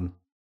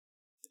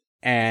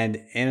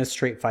 And in a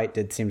straight fight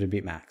did seem to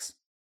beat Max.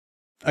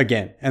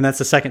 Again, and that's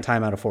the second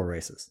time out of 4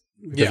 races.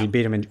 Because he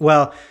beat him in...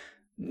 Well...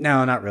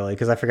 No, not really,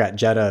 because I forgot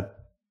Jeddah,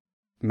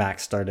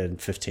 Max started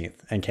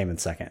 15th and came in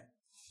second.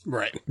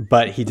 Right.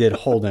 But he did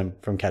hold him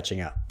from catching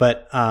up.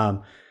 But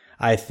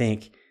I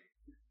think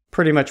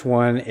pretty much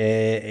won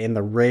in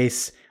the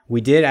race.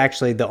 We did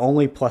actually, the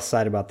only plus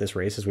side about this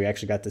race is we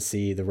actually got to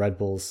see the Red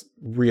Bulls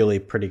really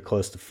pretty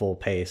close to full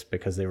pace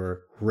because they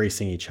were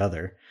racing each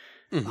other.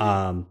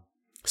 Mm-hmm.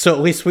 So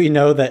at least we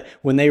know that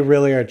when they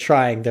really are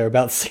trying, they're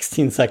about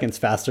 16 seconds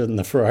faster than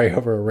the Ferrari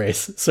over a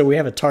race. So we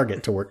have a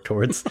target to work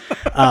towards.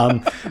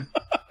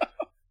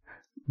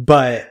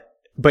 But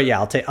yeah,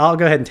 I'll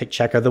go ahead and take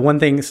Checo. The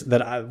one thing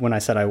that when I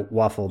said I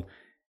waffled,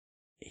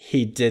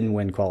 he didn't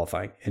win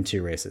qualifying in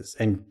 2 races.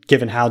 And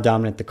given how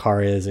dominant the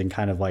car is and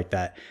kind of like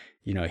that,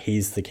 you know,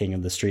 he's the king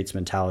of the streets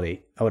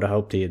mentality, I would have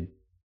hoped he had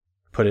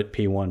put it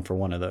P1 for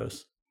one of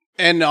those.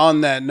 And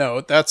on that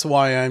note, that's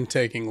why I'm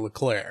taking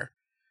Leclerc.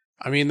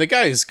 I mean, the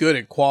guy is good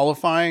at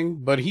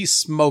qualifying, but he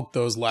smoked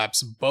those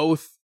laps,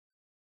 both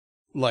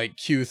like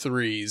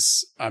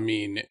Q3s. I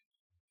mean,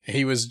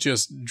 he was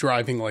just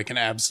driving like an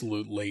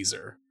absolute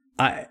laser.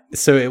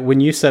 So when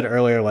you said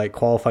earlier, like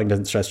qualifying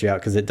doesn't stress you out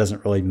because it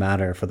doesn't really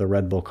matter for the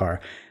Red Bull car.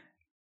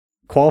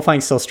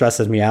 Qualifying still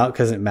stresses me out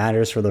because it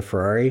matters for the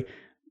Ferrari,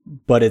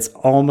 but it's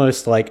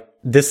almost like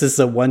this is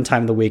the one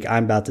time of the week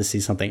I'm about to see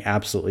something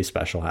absolutely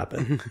special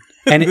happen.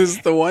 And this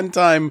is the one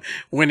time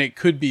when it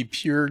could be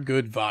pure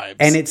good vibes.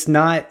 And it's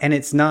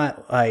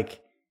not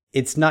like,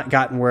 it's not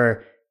gotten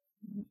where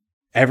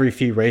every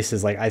few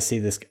races, like I see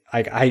this,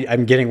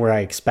 I'm getting where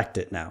I expect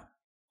it now.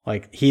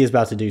 Like he is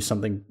about to do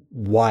something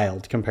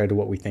wild compared to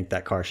what we think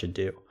that car should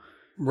do.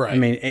 Right. I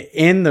mean,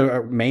 in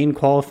the main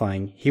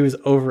qualifying, he was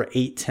over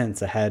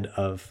 8/10 ahead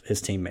of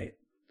his teammate.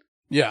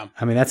 Yeah.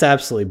 I mean, that's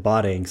absolutely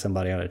bodying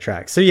somebody on a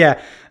track. So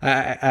yeah,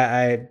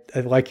 I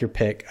like your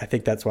pick. I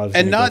think that's why I was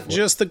And not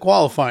just the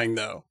qualifying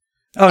though.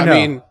 Oh, no. I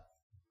mean,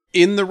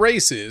 in the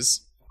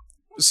races,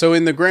 so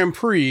in the Grand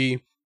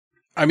Prix,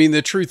 I mean,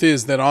 the truth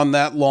is that on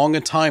that long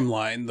a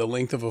timeline, the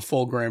length of a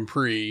full Grand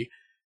Prix,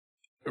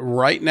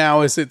 right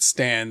now as it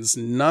stands,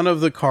 none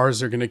of the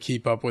cars are going to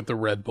keep up with the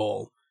Red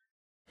Bull,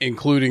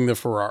 including the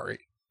Ferrari.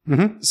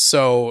 Mm-hmm.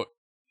 So,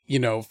 you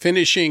know,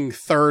 finishing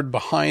third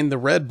behind the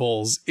Red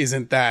Bulls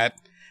isn't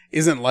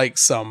like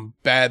some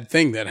bad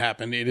thing that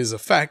happened. It is a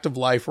fact of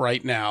life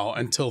right now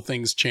until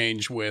things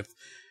change with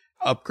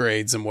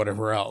upgrades and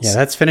whatever else. Yeah,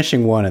 that's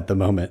finishing 1 at the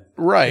moment.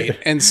 Right.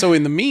 And so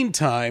in the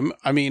meantime,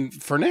 I mean,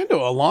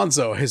 Fernando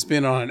Alonso has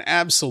been on an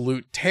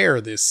absolute tear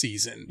this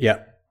season. Yeah.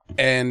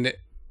 And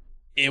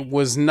it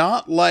was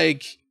not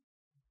like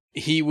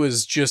he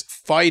was just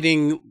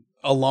fighting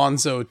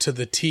Alonso to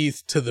the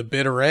teeth, to the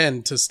bitter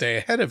end to stay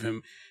ahead of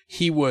him.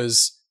 He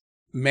was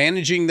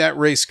managing that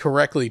race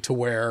correctly to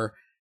where,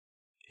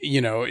 you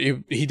know,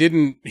 he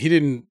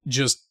didn't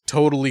just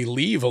totally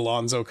leave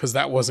Alonso because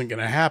that wasn't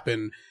going to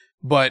happen,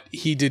 but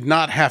he did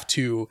not have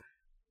to,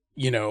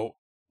 you know,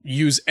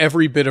 use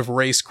every bit of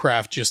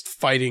racecraft just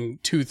fighting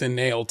tooth and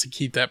nail to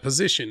keep that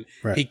position.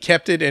 Right. He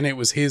kept it and it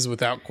was his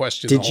without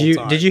question. Did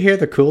you hear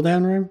the cool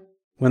down room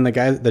when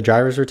the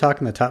drivers were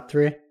talking, the top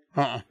 3?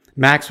 Uh-uh.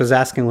 Max was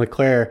asking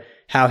Leclerc,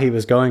 how he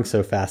was going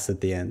so fast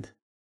at the end.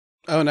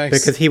 Oh, nice.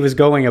 Because he was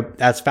going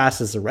as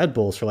fast as the Red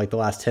Bulls for like the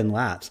last 10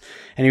 laps.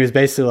 And he was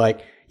basically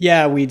like,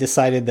 yeah, we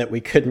decided that we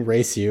couldn't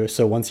race you.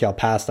 So once y'all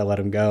passed, I let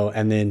him go,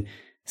 and then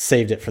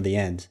saved it for the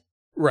end.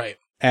 Right.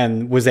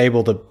 And was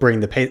able to bring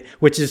the pace,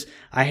 which is,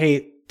 I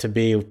hate to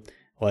be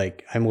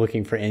like, I'm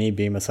looking for any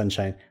beam of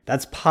sunshine.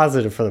 That's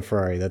positive for the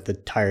Ferrari that the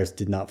tires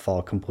did not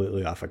fall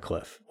completely off a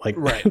cliff. Like,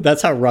 right.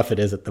 That's how rough it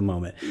is at the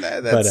moment.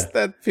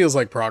 That feels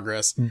like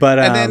progress. But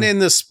and then in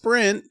the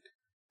sprint,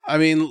 I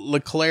mean,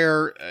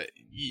 Leclerc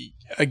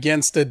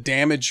against a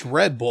damaged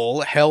Red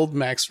Bull held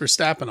Max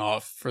Verstappen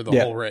off for the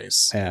whole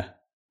race. Yeah.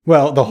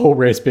 Well, the whole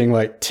race being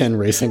like 10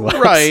 racing laps.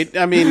 Right.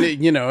 I mean,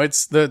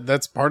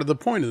 that's part of the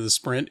point of the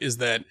sprint is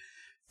that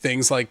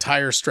things like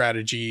tire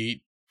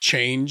strategy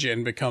change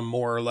and become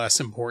more or less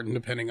important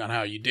depending on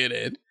how you did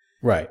it.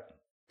 Right.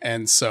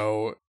 And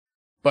so,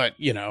 but,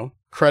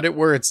 credit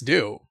where it's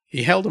due.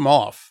 He held him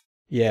off.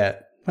 Yeah.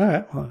 All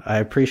right. Well, I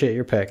appreciate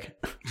your pick.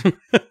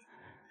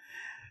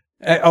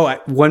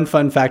 One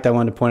fun fact I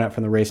wanted to point out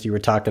from the race you were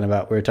talking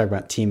about, we were talking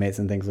about teammates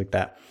and things like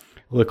that.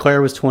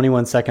 Leclerc was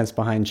 21 seconds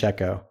behind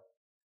Checo.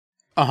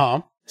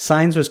 Uh-huh.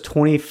 Sainz was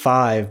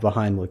 25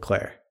 behind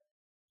Leclerc.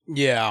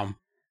 Yeah.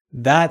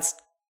 That's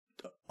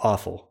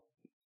awful.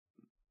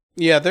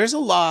 Yeah, there's a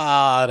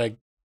lot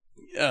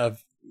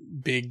of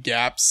big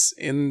gaps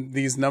in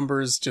these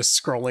numbers just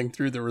scrolling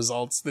through the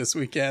results this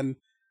weekend.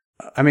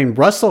 I mean,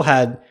 Russell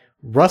had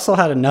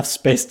enough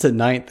space to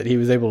ninth that he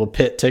was able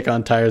to take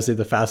on tires, do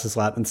the fastest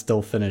lap, and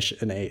still finish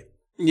in eighth.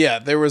 Yeah,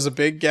 there was a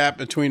big gap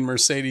between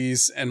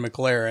Mercedes and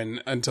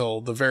McLaren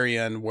until the very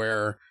end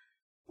where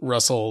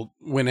Russell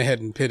went ahead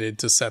and pitted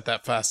to set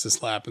that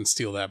fastest lap and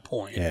steal that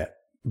point. Yeah,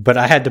 but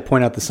I had to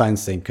point out the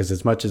Sainz thing because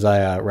as much as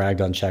I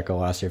ragged on Checo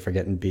last year for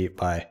getting beat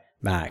by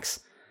Max,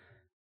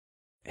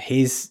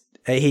 he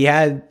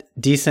had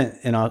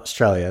decent in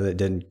Australia that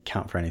didn't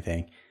count for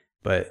anything.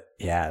 But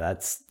yeah,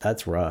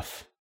 that's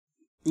rough.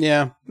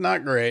 Yeah,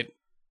 not great.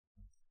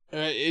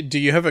 Do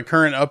you have a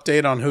current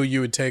update on who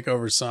you would take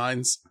over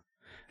Sainz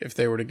if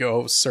they were to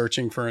go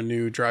searching for a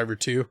new driver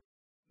too?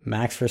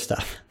 Max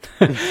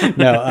Verstappen.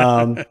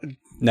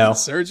 No.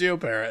 Sergio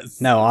Perez.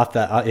 No, off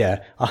that.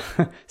 Yeah.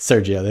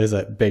 Sergio, there's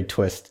a big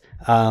twist.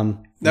 That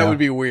would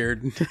be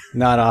weird.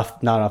 not off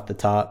the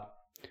top.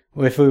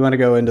 If we want to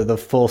go into the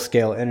full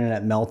scale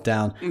internet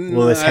meltdown,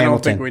 Lewis Hamilton. I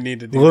don't think we need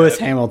to do Lewis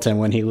Hamilton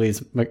when he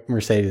leaves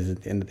Mercedes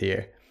at the end of the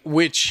year.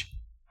 Which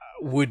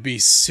would be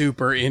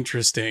super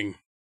interesting.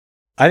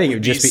 I think it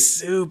would just be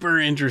super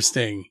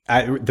interesting.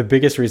 The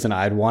biggest reason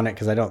I'd want it,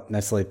 because I don't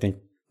necessarily think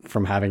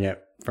from having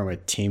it from a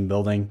team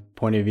building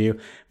point of view,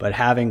 but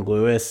having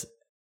Lewis,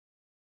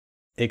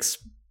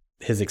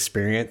 his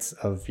experience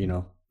of,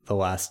 the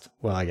last,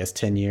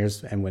 10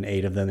 years, and when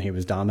 8 of them he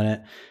was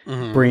dominant,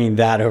 bringing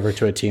that over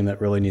to a team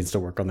that really needs to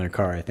work on their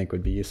car, I think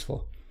would be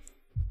useful.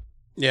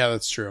 Yeah,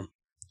 that's true.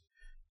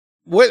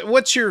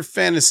 What's your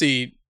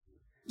fantasy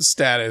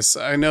status?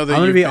 I know that I'm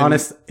going to be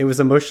honest, it was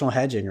emotional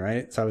hedging,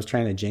 right? So I was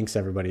trying to jinx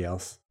everybody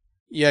else.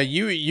 Yeah,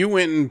 you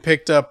went and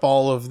picked up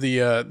all of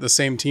the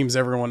same teams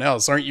everyone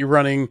else. Aren't you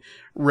running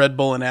Red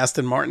Bull and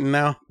Aston Martin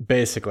now?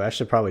 Basically, I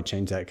should probably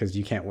change that because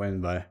you can't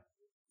win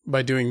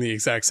by doing the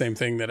exact same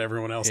thing that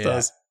everyone else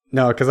does.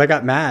 No, because I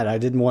got mad. I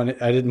didn't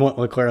want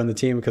Leclerc on the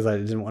team because I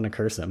didn't want to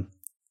curse him.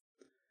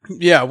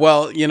 Yeah,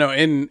 well,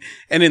 in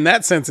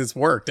that sense, it's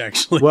worked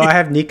actually. Well, I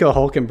have Nico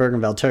Hulkenberg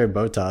and Valtteri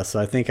Bottas, so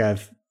I think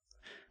I've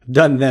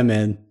done them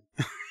in.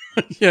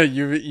 Yeah,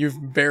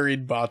 you've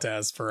buried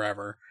Bottas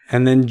forever.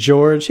 And then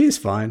George, he's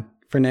fine.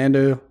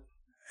 Fernando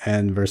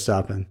and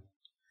Verstappen.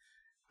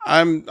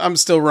 I'm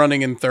still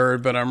running in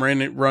third, but I'm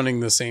running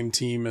the same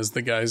team as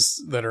the guys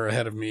that are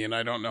ahead of me, and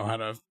I don't know how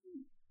to,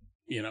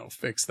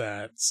 fix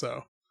that.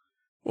 So,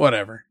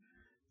 whatever.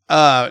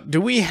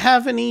 Do we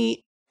have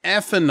any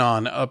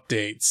F&on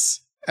updates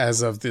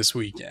as of this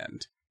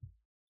weekend?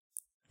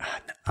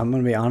 I'm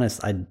going to be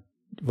honest.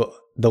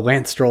 The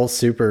Lawrence Stroll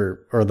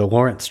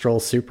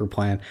super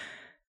plan.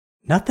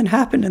 Nothing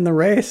happened in the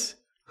race.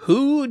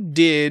 Who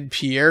did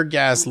Pierre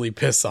Gasly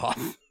piss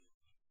off?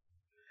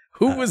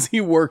 Who was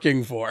he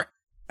working for?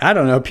 I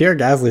don't know. Pierre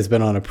Gasly's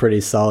been on a pretty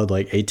solid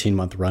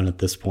 18-month run at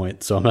this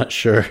point, so I'm not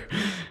sure.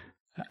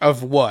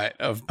 Of what?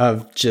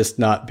 Of just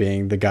not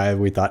being the guy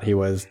we thought he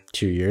was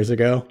 2 years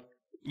ago.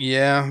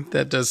 Yeah,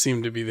 that does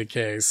seem to be the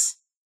case.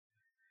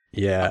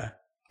 Yeah.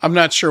 I'm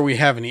not sure we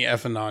have any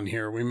F&on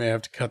here. We may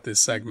have to cut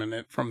this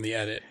segment from the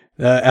edit.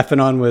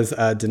 F&on was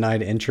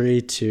denied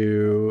entry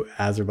to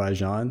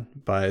Azerbaijan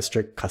by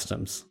strict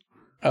customs.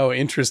 Oh,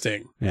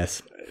 interesting.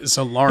 Yes.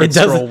 So Lawrence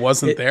Stroll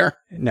wasn't there?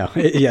 No.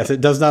 Yes,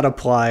 it does not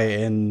apply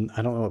in,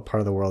 I don't know what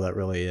part of the world that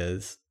really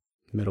is.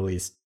 Middle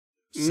East,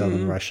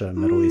 Southern Russia,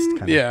 Middle East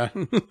kind of. Yeah.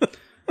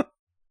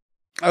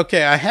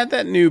 Okay, I had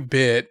that new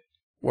bit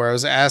where I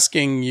was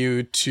giving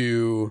you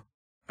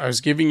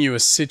a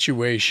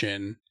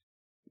situation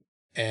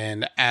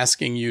and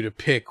asking you to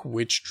pick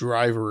which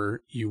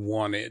driver you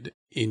wanted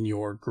in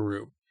your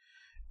group.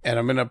 And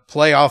I'm going to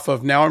play off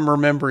of, now I'm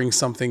remembering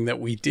something that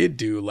we did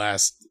do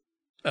last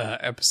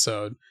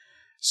episode.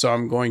 So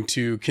I'm going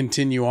to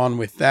continue on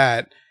with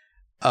that.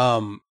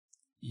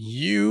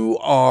 You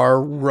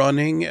are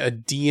running a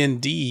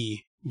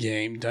D&D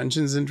game,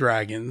 Dungeons and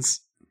Dragons,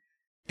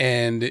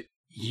 and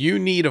you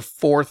need a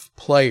fourth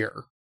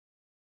player.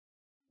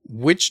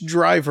 Which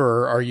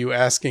driver are you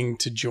asking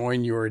to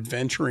join your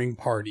adventuring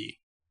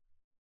party?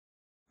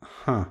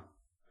 Huh.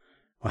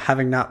 Well,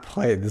 having not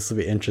played, this will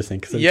be interesting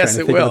because I'm Yes, trying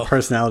to it think will. of the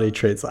personality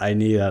traits I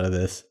need out of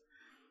this.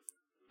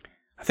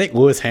 I think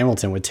Lewis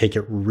Hamilton would take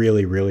it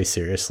really, really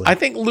seriously. I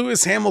think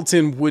Lewis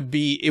Hamilton would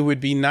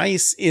be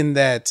nice in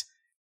that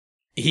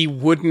he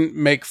wouldn't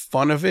make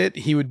fun of it.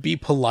 He would be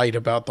polite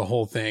about the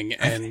whole thing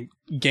and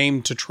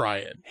game to try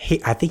it.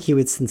 I think he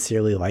would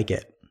sincerely like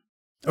it.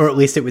 Or at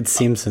least it would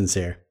seem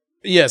sincere.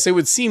 Yes, it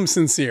would seem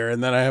sincere,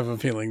 and then I have a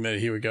feeling that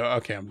he would go,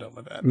 okay, I'm done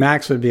with that.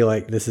 Max would be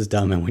like, this is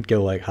dumb, and would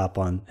go like hop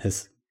on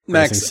his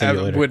Max racing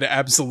simulator. would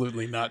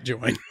absolutely not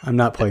join. I'm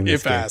not playing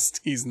this If game. asked,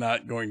 he's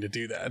not going to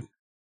do that.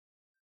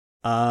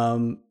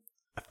 I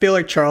feel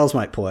like Charles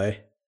might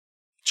play.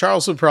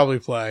 Charles would probably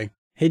play.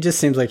 He just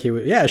seems like he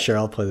would. Yeah, sure,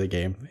 I'll play the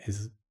game.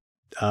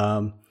 Let's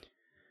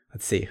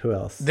see, who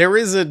else? There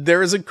is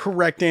a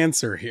correct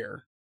answer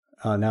here.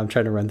 Now I'm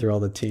trying to run through all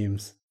the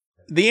teams.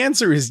 The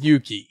answer is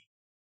Yuki.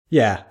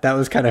 Yeah, that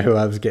was kind of who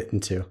I was getting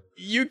to.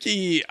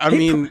 Yuki,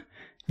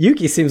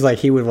 Yuki seems like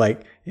he'd be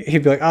like,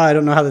 oh, I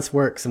don't know how this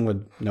works, and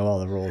would know all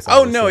the rules.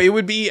 Oh, no, it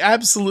would be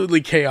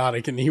absolutely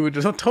chaotic, and he would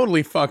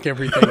totally fuck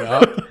everything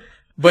up.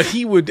 But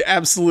he would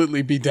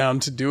absolutely be down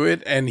to do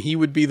it, and he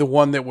would be the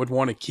one that would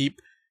want to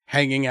keep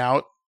hanging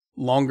out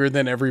longer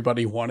than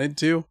everybody wanted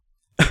to.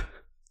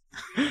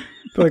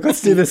 Be like,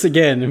 let's do this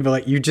again. And be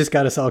like, you just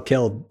got us all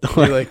killed.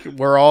 Be like,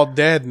 we're all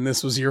dead, and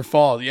this was your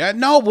fault. Yeah,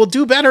 no, we'll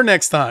do better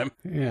next time.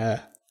 Yeah,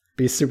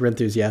 be super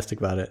enthusiastic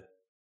about it.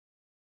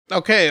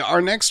 Okay,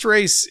 our next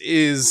race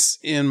is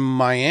in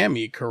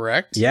Miami,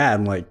 correct? Yeah,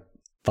 in like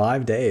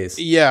 5 days.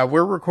 Yeah,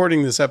 we're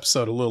recording this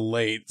episode a little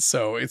late,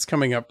 so it's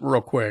coming up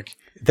real quick.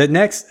 The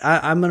next,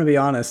 I'm going to be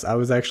honest, I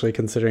was actually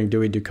considering do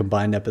we do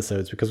combined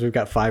episodes because we've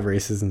got 5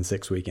 races in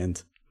 6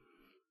 weekends.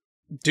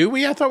 Do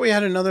we? I thought we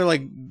had another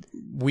like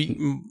week,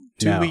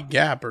 2 week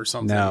gap or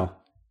something. No,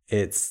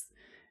 it's,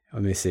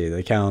 let me see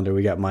the calendar.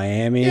 We got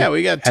Miami. Yeah,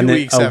 we got 2 and then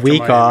weeks a after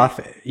week Miami. off.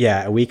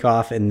 Yeah, a week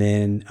off, and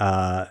then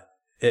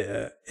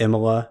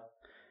Imola,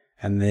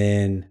 and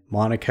then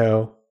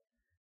Monaco,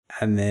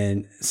 and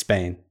then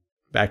Spain.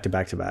 Back to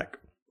back to back.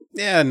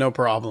 Yeah, no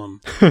problem.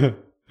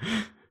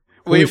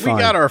 We We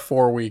got our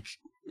 4 week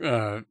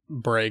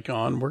break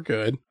on. We're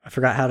good. I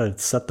forgot how to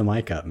set the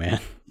mic up, man.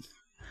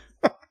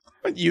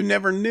 You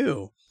never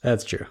knew.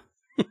 That's true.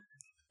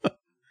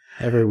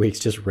 Every week's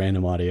just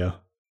random audio.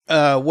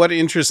 What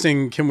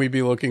interesting can we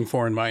be looking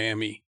for in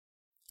Miami?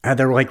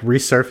 They're like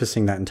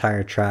resurfacing that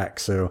entire track.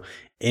 So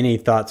any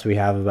thoughts we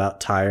have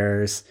about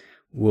tires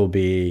will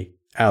be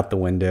out the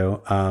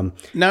window.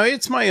 Now,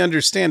 it's my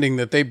understanding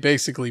that they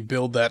basically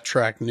build that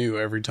track new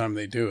every time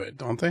they do it,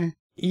 don't they?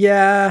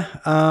 Yeah.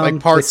 Like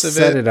parts of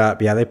set it? it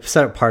up. Yeah, they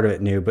set up part of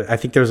it new, but I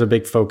think there was a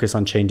big focus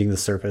on changing the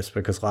surface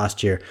because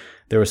last year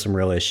there were some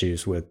real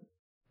issues with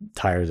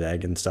tire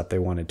zag and stuff they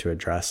wanted to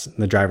address. And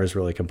the drivers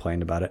really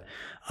complained about it.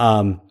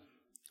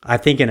 I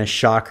think in a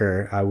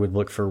shocker, I would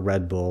look for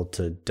Red Bull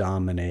to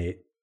dominate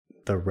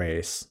the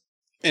race.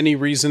 Any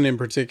reason in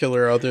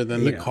particular other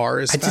than the car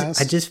is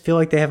fast? I just feel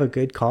like they have a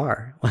good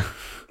car.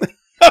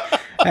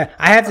 I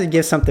have to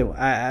give something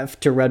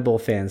to Red Bull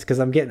fans because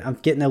I'm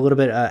getting a little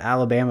bit of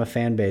Alabama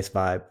fan base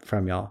vibe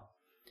from y'all.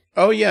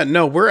 Oh yeah,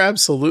 no, we're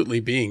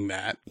absolutely being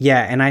that. Yeah,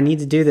 and I need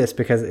to do this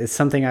because it's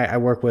something I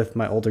work with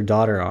my older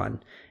daughter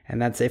on,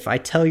 and that's if I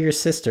tell your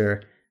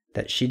sister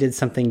that she did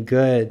something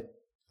good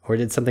or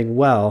did something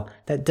well,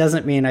 that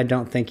doesn't mean I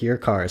don't think your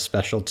car is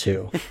special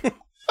too.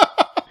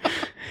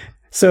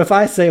 So if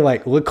I say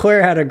like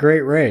Leclerc had a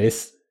great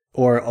race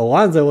or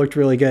Alonso looked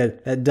really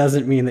good, that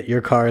doesn't mean that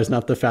your car is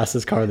not the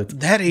fastest car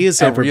that is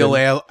a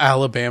real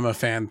Alabama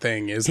fan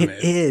thing, isn't it?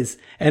 It is.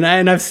 And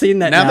I've seen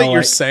that now. Now that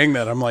you're saying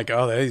that, I'm like,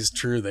 oh, that is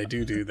true. They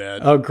do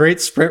that. Oh, great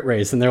sprint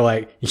race. And they're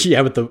like,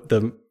 yeah, but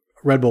the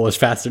Red Bull was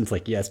faster. And it's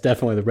like, yes,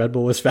 definitely the Red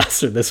Bull was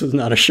faster. This was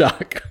not a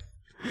shock.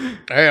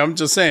 Hey, I'm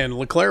just saying,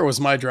 Leclerc was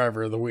my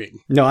driver of the week.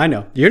 No, I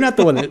know. You're not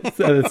the one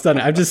that's done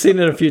it. I've just seen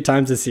it a few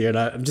times this year. And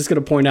I'm just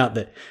going to point out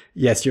that,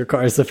 yes, your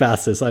car is the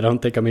fastest. I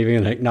don't think I'm even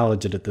going to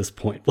acknowledge it at this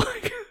point.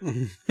 Like,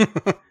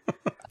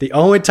 the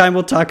only time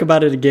we'll talk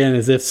about it again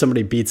is if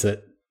somebody beats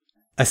it.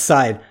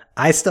 Aside,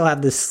 I still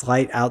have this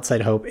slight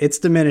outside hope. It's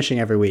diminishing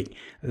every week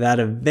that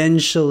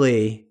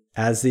eventually,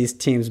 as these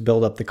teams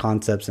build up the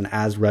concepts and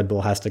as Red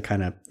Bull has to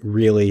kind of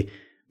really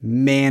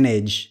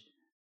manage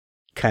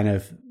kind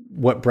of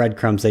what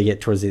breadcrumbs they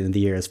get towards the end of the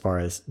year as far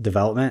as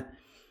development,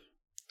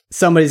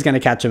 somebody's going to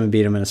catch them and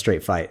beat them in a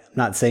straight fight. I'm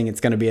not saying it's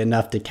going to be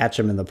enough to catch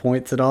them in the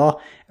points at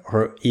all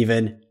or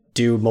even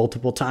do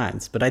multiple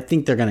times, but I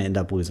think they're going to end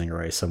up losing a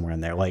race somewhere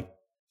in there. Like,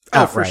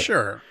 outright. For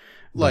sure.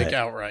 Like,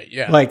 outright,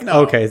 yeah. Like,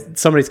 no. Okay,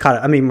 somebody's caught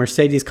up. I mean,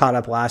 Mercedes caught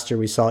up last year.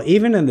 We saw,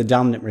 even in the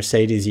dominant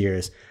Mercedes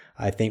years,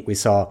 I think we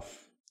saw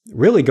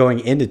really going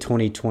into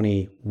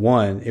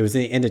 2021, it was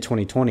the end of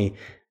 2020,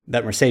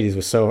 that Mercedes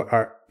was so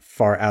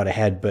far out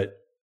ahead, but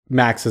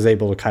Max was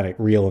able to kind of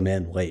reel him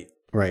in late.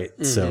 Right.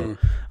 So,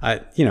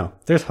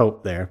 there's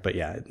hope there, but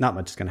yeah, not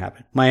much is going to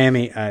happen.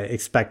 Miami, I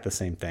expect the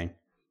same thing.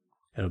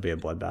 It'll be a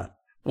bloodbath.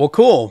 Well,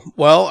 cool.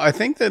 Well, I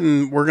think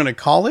then we're going to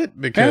call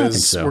it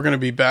because we're going to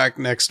be back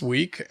next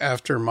week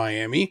after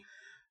Miami.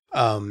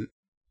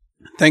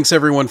 Thanks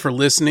everyone for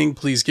listening.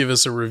 Please give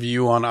us a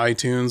review on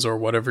iTunes or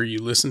whatever you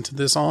listen to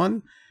this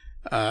on.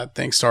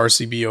 Thanks to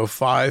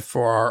RCB05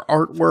 for our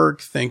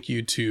artwork. Thank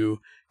you to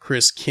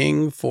Chris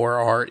King for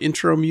our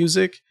intro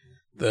music.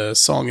 The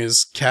song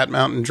is Cat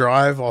Mountain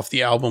Drive off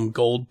the album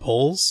Gold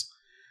Pulls.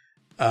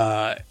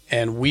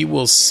 And we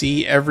will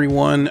see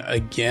everyone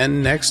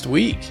again next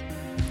week.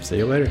 See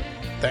you later.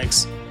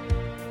 Thanks.